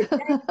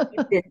 Today,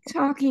 we've been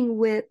talking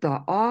with the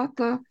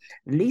author,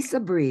 Lisa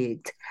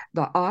Briggs,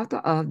 the author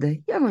of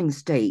The Healing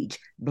Stage,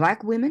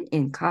 Black Women,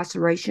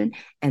 Incarceration,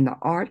 and the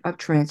Art of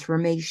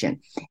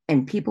Transformation.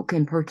 And people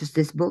can purchase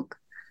this book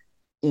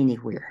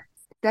anywhere.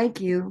 Thank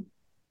you.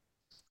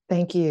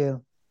 Thank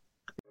you.